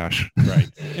of cash. Right.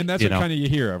 And that's what kind of you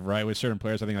hear of, right? With certain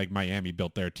players, I think like Miami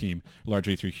built their team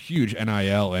largely through huge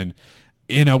NIL. And,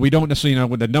 we don't necessarily know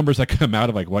with the numbers that come out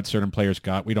of like what certain players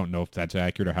got. We don't know if that's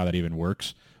accurate or how that even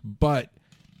works. But,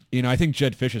 I think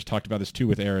Jedd Fisch has talked about this too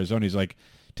with Arizona. He's like,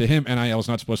 to him, NIL is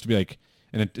not supposed to be like,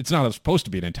 and it's not supposed to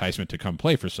be an enticement to come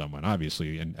play for someone,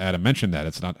 obviously. And Adam mentioned that.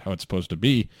 It's not how it's supposed to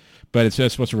be. But it's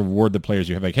just supposed to reward the players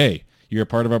you have. Like, hey, you're a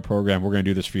part of our program. We're going to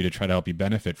do this for you to try to help you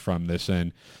benefit from this.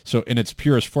 And so in its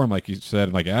purest form, like you said,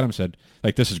 and like Adam said,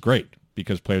 like this is great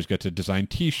because players get to design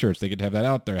T-shirts. They get to have that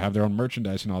out there, have their own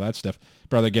merchandise and all that stuff.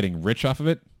 But are they getting rich off of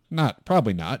it?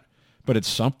 Probably not. But it's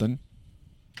something.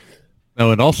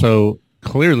 No, and also,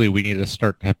 clearly we need to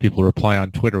start to have people reply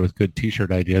on Twitter with good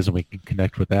T-shirt ideas, and we can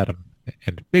connect with Adam.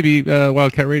 And maybe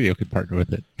Wildcat Radio could partner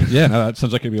with it. Yeah, no, that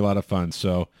sounds like it'd be a lot of fun.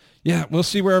 So, yeah, we'll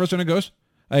see where Arizona goes.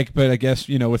 But I guess,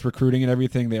 with recruiting and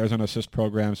everything, the Arizona Assist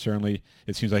program, certainly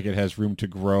it seems like it has room to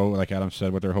grow, like Adam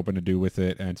said, what they're hoping to do with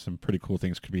it, and some pretty cool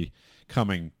things could be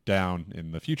coming down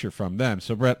in the future from them.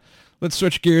 So, Brett, let's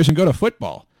switch gears and go to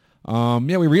football.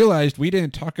 We realized we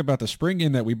didn't talk about the spring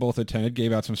game that we both attended,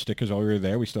 gave out some stickers while we were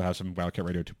there. We still have some Wildcat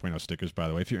Radio 2.0 stickers, by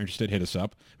the way. If you're interested, hit us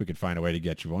up. We could find a way to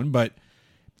get you one. But,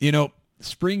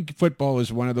 spring football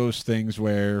is one of those things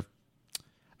where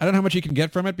I don't know how much you can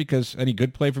get from it because any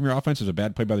good play from your offense is a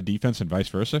bad play by the defense and vice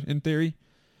versa in theory.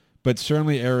 But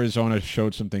certainly Arizona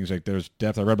showed some things like there's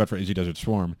depth. I read about for AZ Desert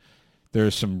Swarm.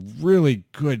 There's some really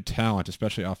good talent,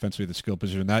 especially offensively, the skill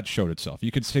position. That showed itself.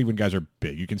 You can see when guys are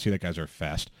big. You can see that guys are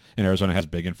fast. And Arizona has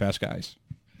big and fast guys.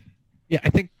 Yeah, I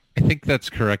think that's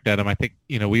correct, Adam. I think,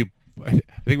 I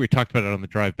think we talked about it on the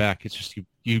drive back. It's just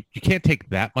you can't take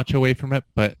that much away from it,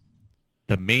 but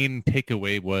the main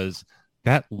takeaway was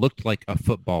that looked like a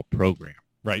football program,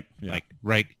 right? Yeah.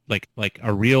 Like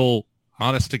a real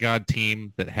honest to God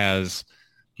team that has,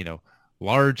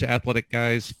 large athletic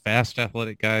guys, fast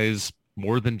athletic guys,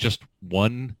 more than just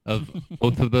one of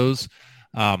both of those.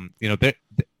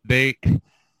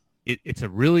 It's a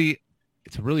really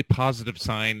it's a really positive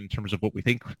sign in terms of what we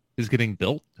think is getting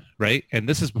built, right? And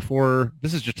this is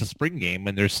just a spring game,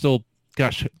 and there's still,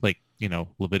 gosh, like,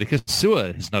 Leviticus Sua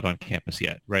is not on campus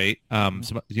yet, right?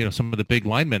 Some of the big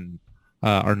linemen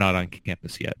are not on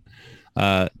campus yet.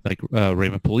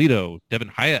 Raymond Polito, Devin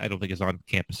Hyatt, I don't think is on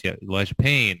campus yet. Elijah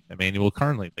Payne, Emmanuel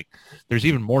Carnley. Like, there's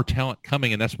even more talent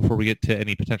coming, and that's before we get to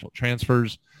any potential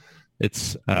transfers.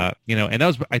 It's, and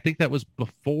I think that was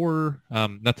before,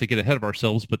 not to get ahead of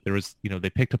ourselves, but there was, they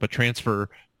picked up a transfer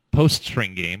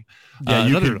post-spring game. Yeah,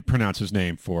 you can pronounce his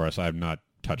name for us. I'm not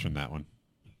touching that one.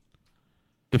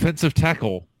 Defensive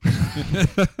tackle.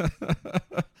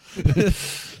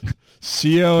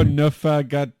 Sio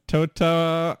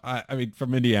Nufagatota, I mean,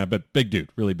 from Indiana, but big dude,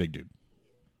 really big dude.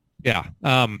 Yeah.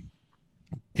 And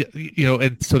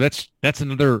so that's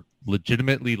another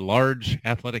legitimately large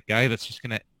athletic guy that's just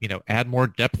going to, add more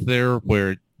depth there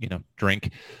where, there's going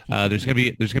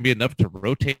to be enough to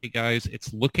rotate guys.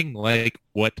 It's looking like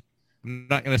I'm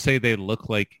not going to say they look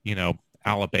like,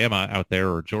 Alabama out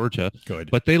there or Georgia,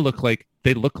 but they look like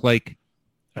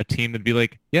a team that'd be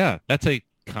like, yeah, that's a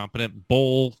competent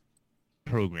bowl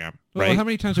program, right? Well, how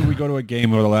many times did we go to a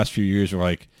game over the last few years where,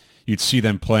 like, you'd see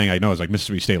them playing, I know it was like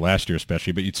Mississippi State last year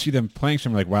especially, but you'd see them playing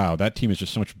something like, wow, that team is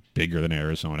just so much bigger than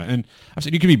Arizona. And I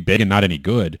said, you can be big and not any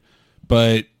good,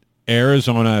 but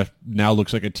Arizona now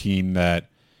looks like a team that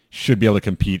should be able to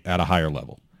compete at a higher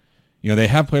level. They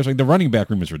have players like the running back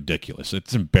room is ridiculous.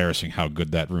 It's embarrassing how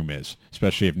good that room is,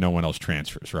 especially if no one else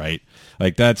transfers, right?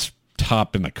 Like, that's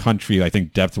top in the country, I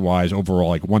think, depth-wise, overall,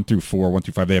 like 1 through 4, 1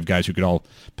 through 5, they have guys who could all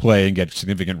play and get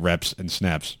significant reps and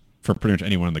snaps for pretty much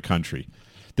anyone in the country.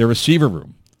 Their receiver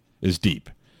room is deep.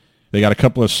 They got a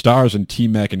couple of stars in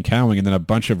T-Mac and Cowing, and then a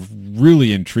bunch of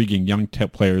really intriguing young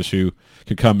players who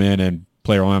could come in and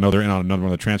play around. I know they're in on another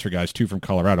one of the transfer guys, too, from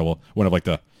Colorado. Well, one of, like,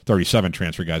 the 37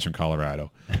 transfer guys from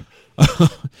Colorado.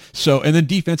 So, and then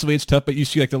defensively, it's tough, but you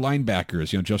see, like, the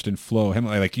linebackers, Justin Flo,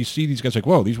 like, you see these guys like,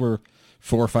 whoa, these were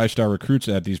 4 or 5-star recruits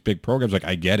at these big programs. Like,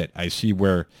 I get it. I see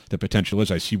where the potential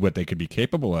is. I see what they could be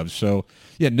capable of. So,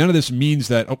 yeah, none of this means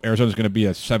that, Arizona's going to be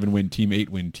a 7-win team,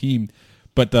 8-win team,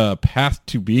 but the path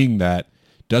to being that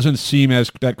doesn't seem as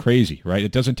that crazy, right?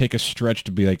 It doesn't take a stretch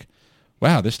to be like,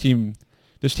 wow, this team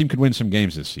could win some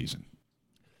games this season.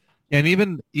 And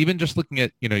even just looking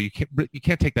at, you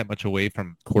can't take that much away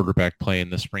from quarterback play in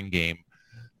the spring game.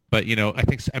 But, I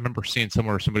remember seeing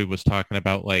somewhere somebody was talking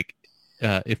about, like,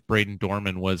 if Braden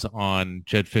Dorman was on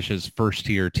Jedd Fisch's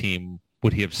first-year team,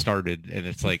 would he have started? And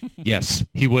it's like, yes,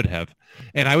 he would have.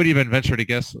 And I would even venture to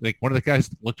guess, like, one of the guys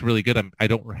that looked really good, I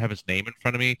don't have his name in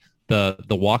front of me, the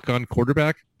walk-on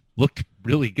quarterback looked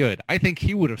really good. I think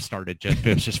he would have started Jedd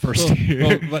Fisch's first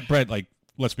year. Well, Brett, like,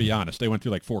 let's be honest, they went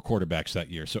through like 4 quarterbacks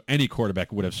that year, so any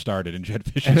quarterback would have started in Jedd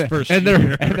Fisch's first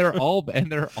year. And they're all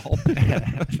bad.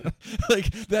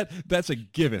 Like, that's a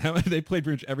given. They played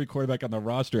pretty much every quarterback on the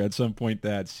roster at some point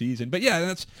that season. But yeah,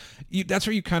 that's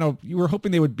where you were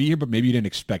hoping they would be here, but maybe you didn't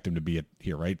expect them to be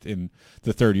here, right? In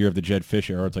the 3rd year of the Jedd Fisch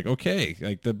era, it's like, okay,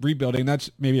 like the rebuilding, that's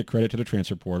maybe a credit to the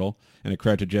transfer portal and a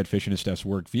credit to Jedd Fisch and his staff's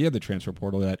work via the transfer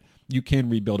portal that you can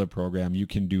rebuild a program. You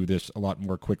can do this a lot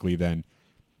more quickly than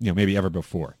maybe ever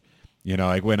before.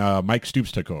 Like when Mike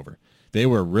Stoops took over, they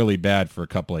were really bad for a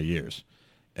couple of years.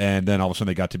 And then all of a sudden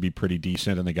they got to be pretty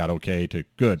decent and they got okay to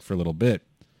good for a little bit.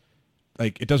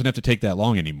 Like, it doesn't have to take that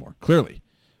long anymore, clearly.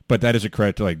 But that is a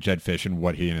credit to, like, Jedd Fisch and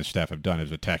what he and his staff have done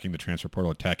is attacking the transfer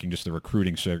portal, attacking just the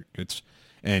recruiting circuits,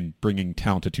 and bringing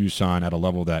talent to Tucson at a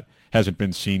level that hasn't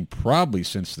been seen probably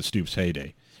since the Stoops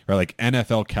heyday. Or like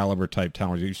NFL caliber type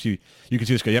talent. You can see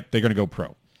this guy, yep, they're going to go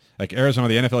pro. Like Arizona,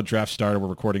 the NFL draft started. We're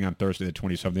recording on Thursday the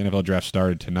 27th. The NFL draft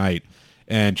started tonight.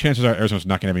 And chances are Arizona's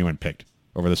not going to have anyone picked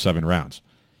over the 7 rounds.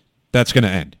 That's going to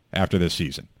end after this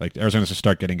season. Like, Arizona's going to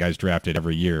start getting guys drafted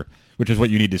every year, which is what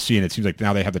you need to see. And it seems like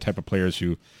now they have the type of players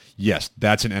who, yes,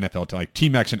 that's an NFL talent. Like,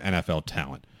 T-Mac's an NFL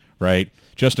talent, right?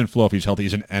 Justin Flo, if he's healthy,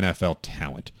 is an NFL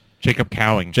talent. Jacob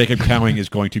Cowing is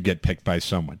going to get picked by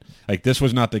someone. Like, this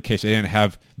was not the case. They didn't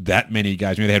have that many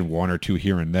guys. Maybe they had 1 or 2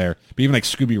 here and there. But even like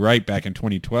Scooby Wright back in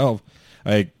 2012,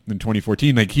 like in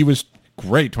 2014, like he was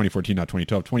great. 2014, not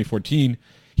 2012. 2014,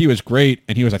 he was great,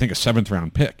 and he was, I think, a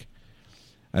 7th-round pick.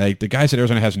 Like, the guys that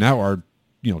Arizona has now are,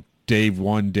 day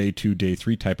 1, day 2, day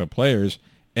 3 type of players,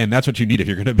 and that's what you need if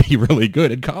you're going to be really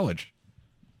good in college.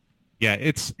 Yeah,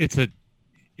 it's a...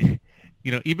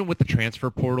 even with the transfer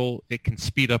portal, it can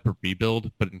speed up a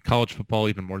rebuild. But in college football,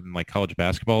 even more than like college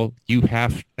basketball, you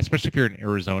have, especially if you're in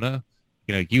Arizona,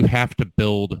 you have to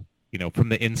build, from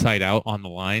the inside out on the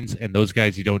lines. And those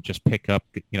guys, you don't just pick up,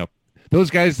 those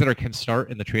guys that can start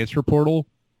in the transfer portal.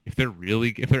 If they're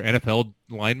NFL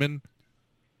linemen,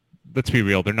 let's be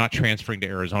real, they're not transferring to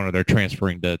Arizona. They're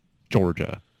transferring to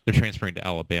Georgia. They're transferring to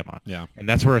Alabama. Yeah. And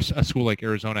that's where a school like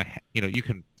Arizona, you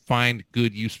can find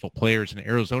good, useful players, and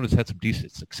Arizona's had some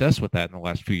decent success with that in the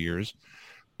last few years.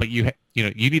 But you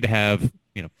need to have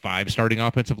 5 starting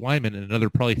offensive linemen and another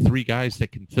probably 3 guys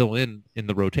that can fill in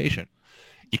the rotation.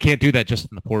 You can't do that just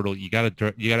in the portal. You got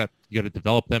to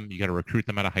develop them. You got to recruit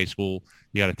them out of high school.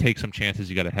 You got to take some chances.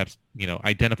 You got to have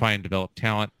identify and develop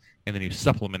talent, and then you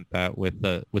supplement that with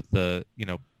the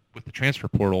transfer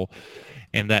portal,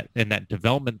 and that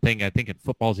development thing. I think in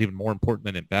football is even more important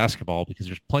than in basketball because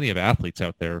there's plenty of athletes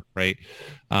out there, right?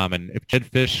 And if Jedd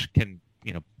Fisch can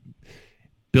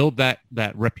build that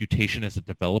reputation as a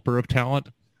developer of talent,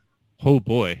 oh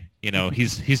boy,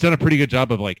 he's done a pretty good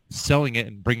job of like selling it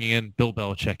and bringing in Bill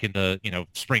Belichick into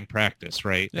spring practice,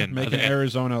 right? Yeah, and making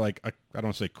Arizona like I don't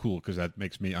want to say cool because that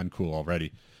makes me uncool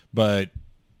already, but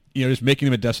just making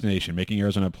them a destination, making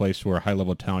Arizona a place where high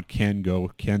level talent can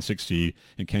go, can succeed,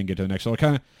 and can get to the next. So we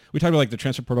talked about like the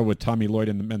transfer portal with Tommy Lloyd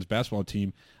and the men's basketball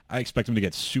team. I expect them to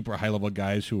get super high level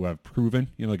guys who have proven,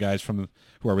 the guys who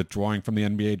are withdrawing from the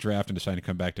NBA draft and deciding to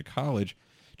come back to college.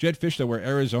 Jedd Fisch, though, where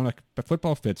Arizona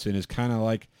football fits in, is kind of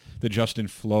like the Justin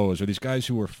Flows or these guys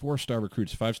who were 4-star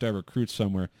recruits, 5-star recruits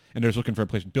somewhere, and they're just looking for a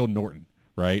place. Bill Norton,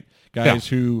 right? Guys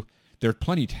who they're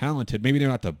plenty talented. Maybe they're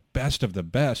not the best of the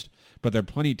best, but they're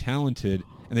plenty talented,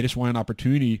 and they just want an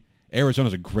opportunity.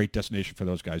 Arizona's a great destination for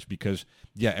those guys because,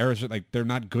 Arizona, like they're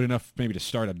not good enough maybe to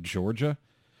start at Georgia,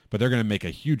 but they're going to make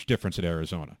a huge difference at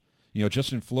Arizona.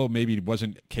 Justin Flo maybe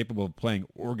wasn't capable of playing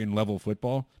Oregon-level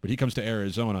football, but he comes to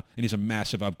Arizona, and he's a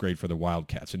massive upgrade for the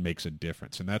Wildcats and makes a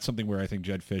difference. And that's something where I think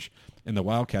Jedd Fisch and the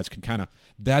Wildcats can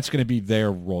that's going to be their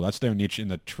role. That's their niche in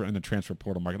the transfer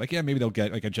portal market. Like, maybe they'll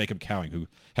get like a Jacob Cowing who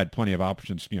had plenty of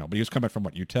options, but he was coming from,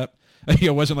 UTEP?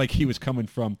 It wasn't like he was coming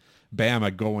from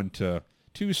Bama going to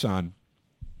Tucson.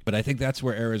 But I think that's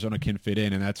where Arizona can fit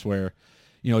in, and that's where,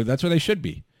 that's where they should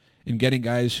be. In getting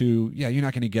guys who, you're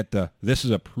not going to get this is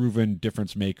a proven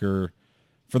difference maker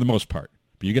for the most part.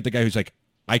 But you get the guy who's like,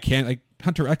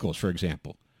 Hunter Echols, for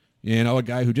example. A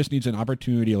guy who just needs an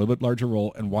opportunity, a little bit larger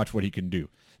role, and watch what he can do.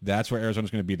 That's where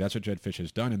Arizona's going to be. That's what Jedd Fisch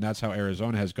has done, and that's how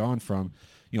Arizona has gone from,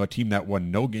 a team that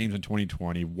won no games in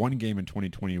 2020, 1 game in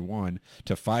 2021,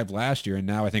 to 5 last year, and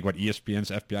now I think ESPN's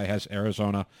FBI has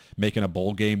Arizona making a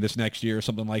bowl game this next year or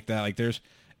something like that. Like, there's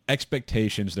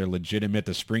expectations, they're legitimate.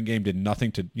 The spring game did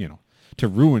nothing to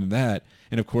ruin that.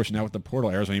 And of course, now with the portal,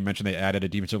 Arizona, you mentioned they added a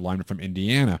defensive lineman from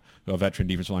Indiana, a veteran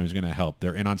defensive lineman is going to help.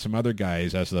 They're in on some other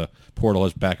guys as the portal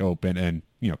is back open, and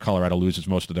Colorado loses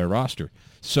most of their roster.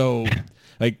 So,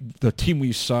 like the team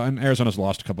we saw, and Arizona's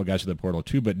lost a couple of guys to the portal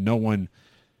too, but no one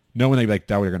they like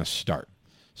that we're going to start.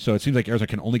 So it seems like Arizona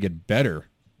can only get better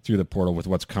through the portal with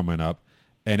what's coming up.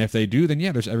 And if they do, then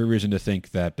there's every reason to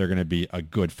think that they're going to be a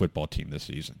good football team this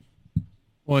season.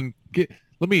 Well,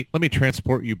 let me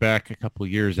transport you back a couple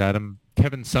of years, Adam.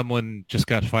 Kevin Sumlin just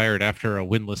got fired after a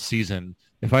winless season.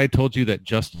 If I had told you that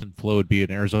Justin Flo would be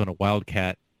an Arizona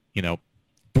Wildcat,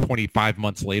 25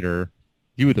 months later,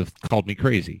 you would have called me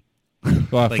crazy.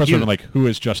 Well, first of all, who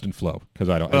is Justin Flo? Because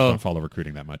I don't follow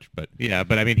recruiting that much. But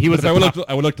but I mean, he was. I would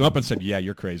look him up and said,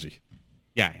 you're crazy.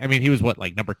 Yeah, I mean, he was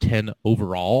number 10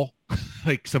 overall.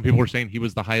 Like some people were saying, he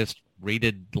was the highest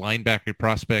rated linebacker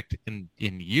prospect in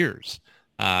years.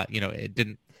 It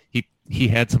didn't. He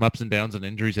had some ups and downs and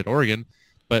injuries at Oregon,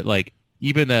 but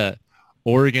even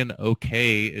Oregon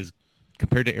is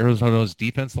compared to Arizona's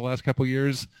defense the last couple of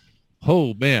years.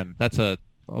 Oh man, that's a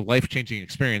life-changing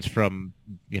experience from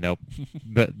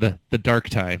the dark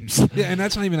times. Yeah, and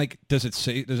that's not even does it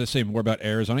say more about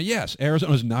Arizona? Yes,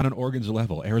 Arizona's not on Oregon's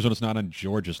level. Arizona's not on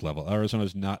Georgia's level.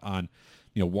 Arizona's not on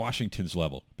Washington's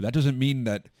level. But that doesn't mean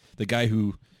that the guy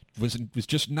who was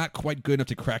just not quite good enough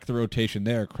to crack the rotation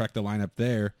there, crack the lineup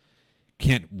there,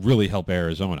 can't really help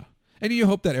Arizona. And you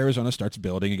hope that Arizona starts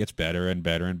building and gets better and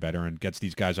better and better and gets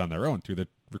these guys on their own through the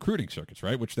recruiting circuits,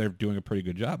 right? Which they're doing a pretty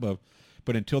good job of.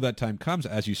 But until that time comes,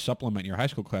 as you supplement your high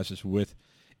school classes with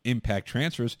impact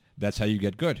transfers, that's how you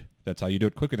get good. That's how you do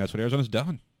it quickly. That's what Arizona's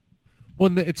done.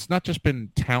 Well, it's not just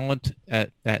been talent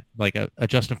at like a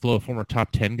Justin Flo, a former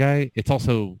top 10 guy. It's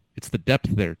the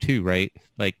depth there too, right?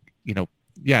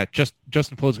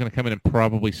 Justin Flo is going to come in and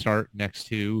probably start next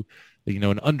to,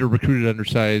 an under-recruited,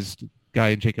 undersized guy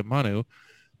in Jacob Manu,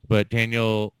 but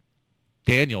Daniel,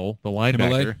 the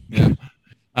linebacker,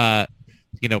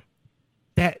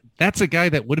 that's a guy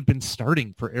that would have been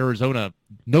starting for Arizona,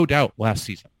 no doubt, last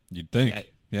season. You'd think,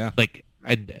 yeah.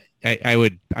 I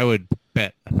would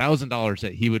bet $1,000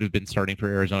 that he would have been starting for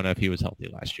Arizona if he was healthy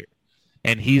last year,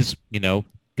 and he's going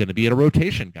to be a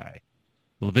rotation guy.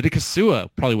 Leviticus Sua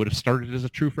probably would have started as a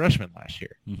true freshman last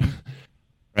year,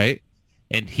 right?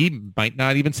 And he might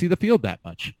not even see the field that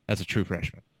much as a true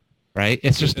freshman, right?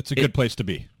 It's a good place to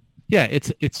be. Yeah,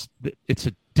 it's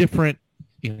a different,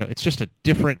 it's just a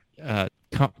different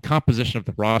composition of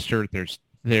the roster. There's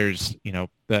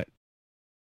that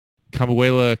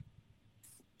Kamuela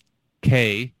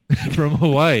K from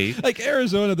Hawaii. Like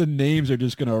Arizona, the names are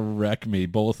just gonna wreck me,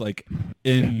 both like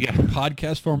in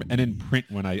podcast form and in print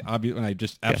when I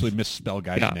just absolutely misspell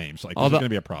guys' names. Like it's gonna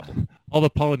be a problem. All the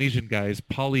Polynesian guys,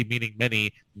 poly meaning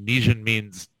many, Nesian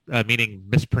means meaning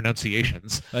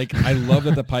mispronunciations. Like I love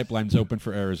that the pipeline's open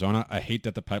for Arizona. I hate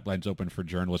that the pipeline's open for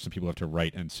journalists and people have to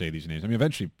write and say these names. I mean,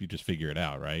 eventually you just figure it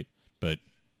out, right? But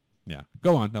yeah,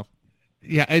 go on. No.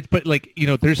 Yeah, but like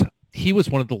he was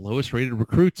one of the lowest rated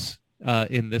recruits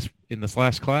in this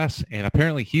last class, and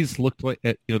apparently he's looked like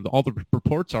all the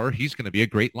reports are he's going to be a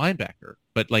great linebacker.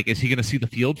 But like, is he going to see the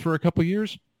field for a couple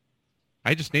years?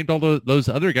 I just named all those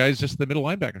other guys just the middle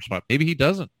linebacker spot. Maybe he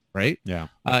doesn't, right? Yeah.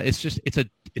 It's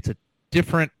a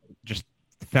different just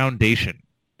foundation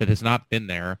that has not been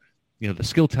there. The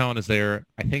skill talent is there.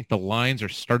 I think the lines are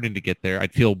starting to get there.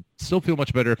 I'd still feel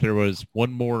much better if there was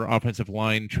one more offensive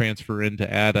line transfer in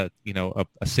to add a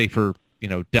safer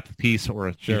depth piece or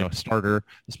a starter,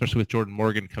 especially with Jordan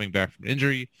Morgan coming back from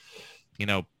injury.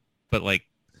 But like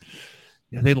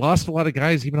they lost a lot of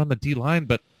guys even on the D line,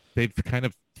 but they've kind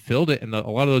of filled it, and a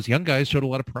lot of those young guys showed a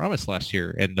lot of promise last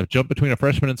year. And the jump between a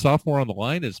freshman and sophomore on the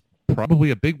line is probably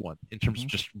a big one in terms of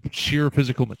just sheer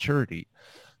physical maturity.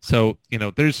 So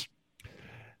there's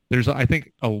I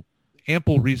think a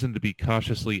ample reason to be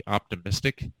cautiously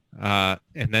optimistic. And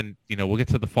then we'll get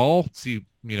to the fall, see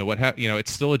what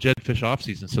it's still a Jedfish off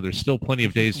season, so there's still plenty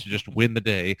of days to just win the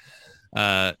day. In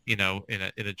a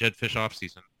Jedfish off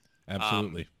season.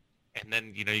 Absolutely. And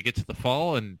then you get to the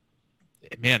fall, and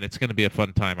man, it's going to be a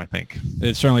fun time, I think.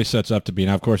 It certainly sets up to be.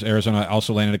 Now, of course, Arizona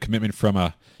also landed a commitment from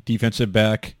a defensive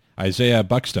back, Isaiah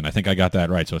Buxton. I think I got that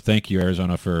right. So thank you,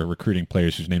 Arizona, for recruiting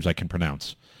players whose names I can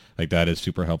pronounce. Like, that is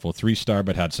super helpful. 3-star,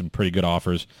 but had some pretty good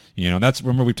offers. And that's,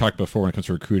 remember we've talked before when it comes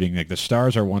to recruiting, like the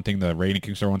stars are one thing, the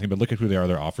rankings are one thing, but look at who their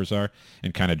other offers are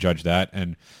and kind of judge that.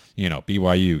 And,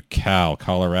 BYU, Cal,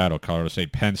 Colorado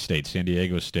State, Penn State, San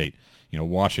Diego State,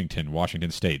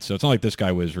 Washington State. So it's not like this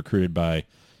guy was recruited by,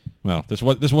 this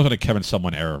wasn't a Kevin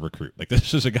Sumlin era recruit. Like,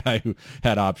 this is a guy who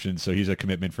had options, so he's a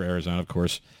commitment for Arizona. Of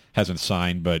course, hasn't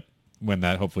signed, but when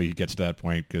that hopefully he gets to that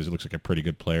point, because it looks like a pretty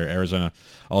good player. Arizona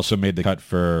also made the cut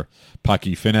for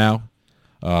Paki Finau,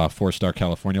 4-star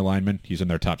California lineman. He's in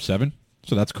their top 7,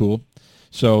 so that's cool.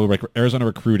 So like Arizona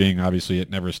recruiting, obviously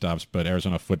it never stops, but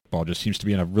Arizona football just seems to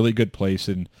be in a really good place,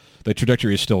 and the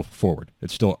trajectory is still forward.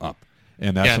 It's still up,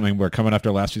 and that's something we're coming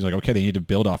after last season. Like, okay, they need to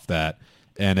build off that,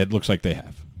 and it looks like they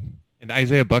have. And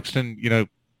Isaiah Buxton, you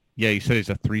said he's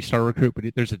a 3-star recruit, but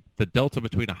there's the delta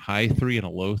between a high 3 and a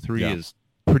low 3 is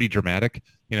pretty dramatic.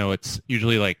 It's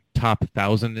usually like top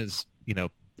 1,000 is,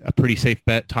 a pretty safe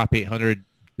bet. Top 800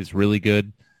 is really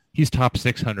good. He's top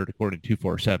 600 according to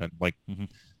 247. Like,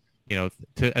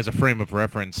 as a frame of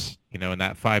reference, in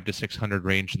that 500 to 600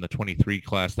 range in the 23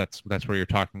 class, that's where you're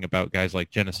talking about guys like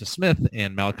Genesis Smith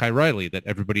and Malachi Riley that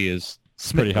everybody is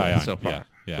pretty high on so far,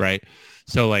 yeah. Right?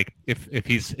 So like if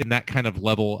he's in that kind of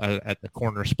level at the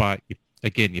corner spot,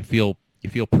 you feel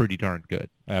pretty darn good.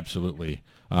 Absolutely.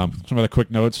 Some other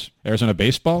quick notes. Arizona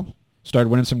baseball started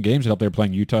winning some games. Out there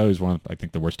playing Utah, who's one of, I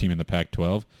think, the worst team in the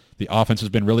Pac-12. The offense has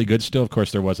been really good still. Of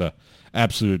course, there was a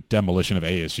absolute demolition of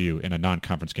ASU in a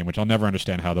non-conference game, which I'll never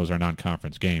understand how those are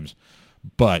non-conference games.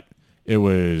 But it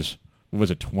was,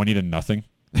 20-0?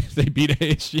 They beat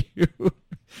ASU.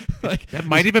 Like, that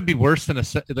might even be worse than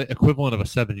the equivalent of a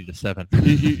 70-7.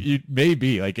 you may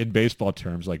be, like, in baseball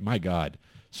terms, like, my God.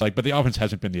 So, like, but the offense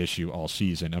hasn't been the issue all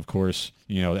season. Of course,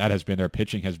 that has been, their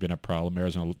pitching has been a problem.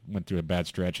 Arizona went through a bad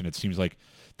stretch, and it seems like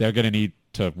they're going to need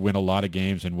to win a lot of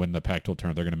games and win the Pac-12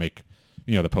 tournament. They're going to make,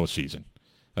 the postseason.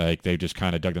 Like, they just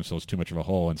kind of dug themselves too much of a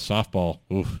hole. And softball,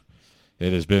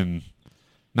 it has been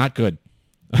not good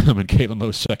in Caitlin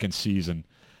Lowe's second season.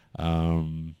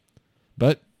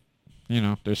 But,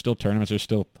 there's still tournaments. There's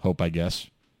still hope, I guess.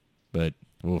 But,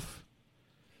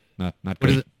 not what good.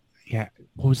 Is it? Yeah,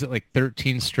 what was it, like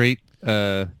 13 straight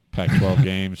Pac-12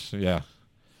 games? Yeah,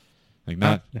 like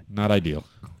not ideal.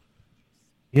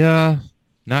 Yeah,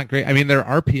 not great. I mean, their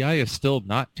RPI is still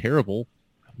not terrible,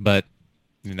 but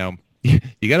you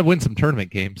got to win some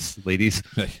tournament games, ladies,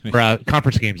 or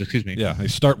conference games. Excuse me. Yeah, they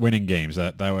start winning games.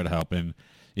 That would help. And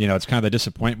it's kind of the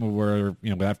disappointment where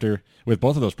after with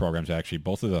both of those programs, actually,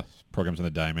 both of the programs in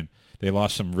the Diamond, they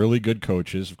lost some really good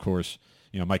coaches. Of course,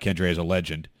 Mike Andre is a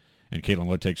legend. and Caitlin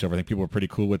Wood takes over. I think people were pretty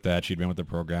cool with that. She'd been with the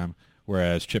program,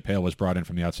 whereas Chip Hale was brought in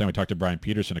from the outside. We talked to Brian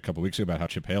Peterson a couple weeks ago about how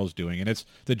Chip Hale's doing, and it's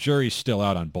the jury's still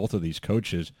out on both of these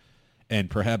coaches, and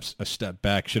perhaps a step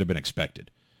back should have been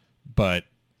expected. But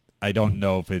I don't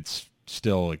know if it's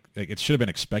still like it should have been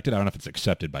expected. I don't know if it's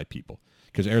accepted by people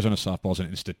because Arizona softball is an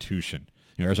institution.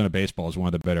 Arizona baseball is one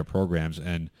of the better programs,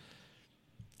 and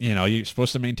you're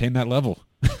supposed to maintain that level.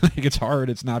 It's hard.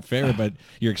 It's not fair, but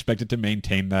you're expected to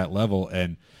maintain that level.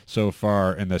 And so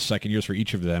far in the second years for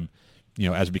each of them,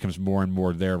 as it becomes more and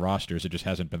more their rosters, it just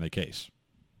hasn't been the case.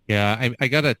 Yeah, I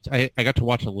got to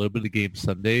watch a little bit of the game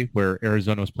Sunday where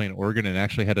Arizona was playing Oregon and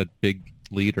actually had a big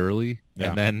lead early,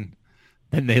 and then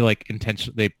they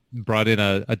they brought in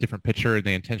a different pitcher and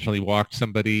they intentionally walked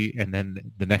somebody, and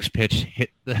then the next pitch hit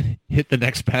the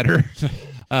next batter,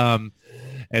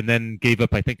 and then gave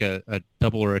up I think a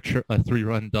double or a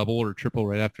 3-run double or triple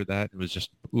right after that. It was just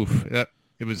oof.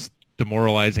 It was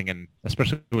demoralizing, and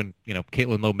especially when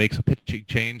Caitlin Lowe makes a pitching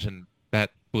change and that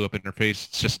blew up in her face.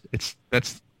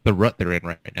 That's the rut they're in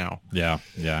right now. Yeah,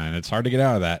 and it's hard to get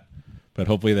out of that, but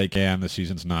hopefully they can. The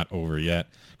season's not over yet.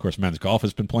 Of course, men's golf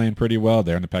has been playing pretty well.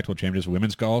 They're in the Pac-12 Championships.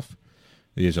 Women's golf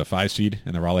is a 5 seed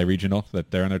in the Raleigh Regional that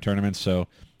they're in their tournament. So,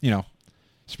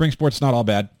 spring sports not all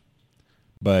bad,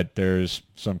 but there's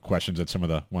some questions at some of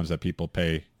the ones that people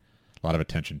pay a lot of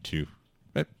attention to.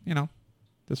 But,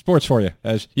 the sport's for you.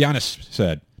 As Giannis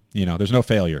said, there's no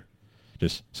failure.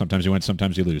 Just sometimes you win,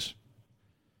 sometimes you lose.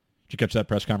 Did you catch that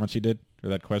press conference he did, or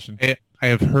that question? I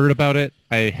have heard about it.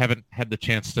 I haven't had the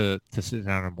chance to sit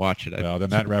down and watch it. Well, then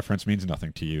that reference means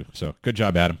nothing to you. So good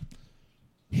job, Adam.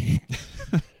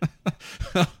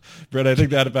 Brett, I think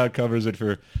that about covers it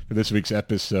for this week's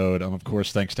episode. Of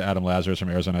course, thanks to Adam Lazarus from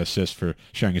Arizona Assist for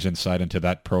sharing his insight into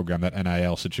that program, that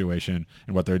NIL situation,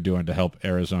 and what they're doing to help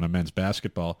Arizona men's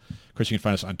basketball. Of course, you can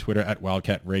find us on Twitter at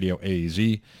Wildcat Radio AZ.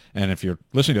 And if you're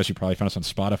listening to us, you probably find us on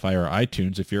Spotify or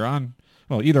iTunes. If you're on,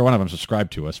 either one of them,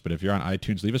 subscribe to us. But if you're on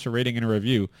iTunes, leave us a rating and a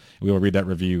review. We will read that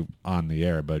review on the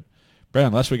air. But, Brett,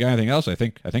 unless we got anything else, I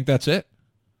think that's it.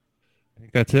 I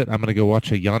think that's it. I'm going to go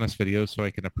watch a Giannis video so I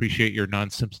can appreciate your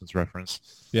non-Simpsons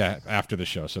reference. Yeah, after the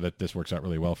show, so that this works out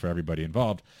really well for everybody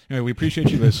involved. Anyway, we appreciate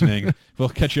you listening. We'll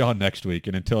catch you all next week.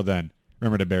 And until then,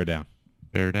 remember to bear down.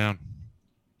 Bear down.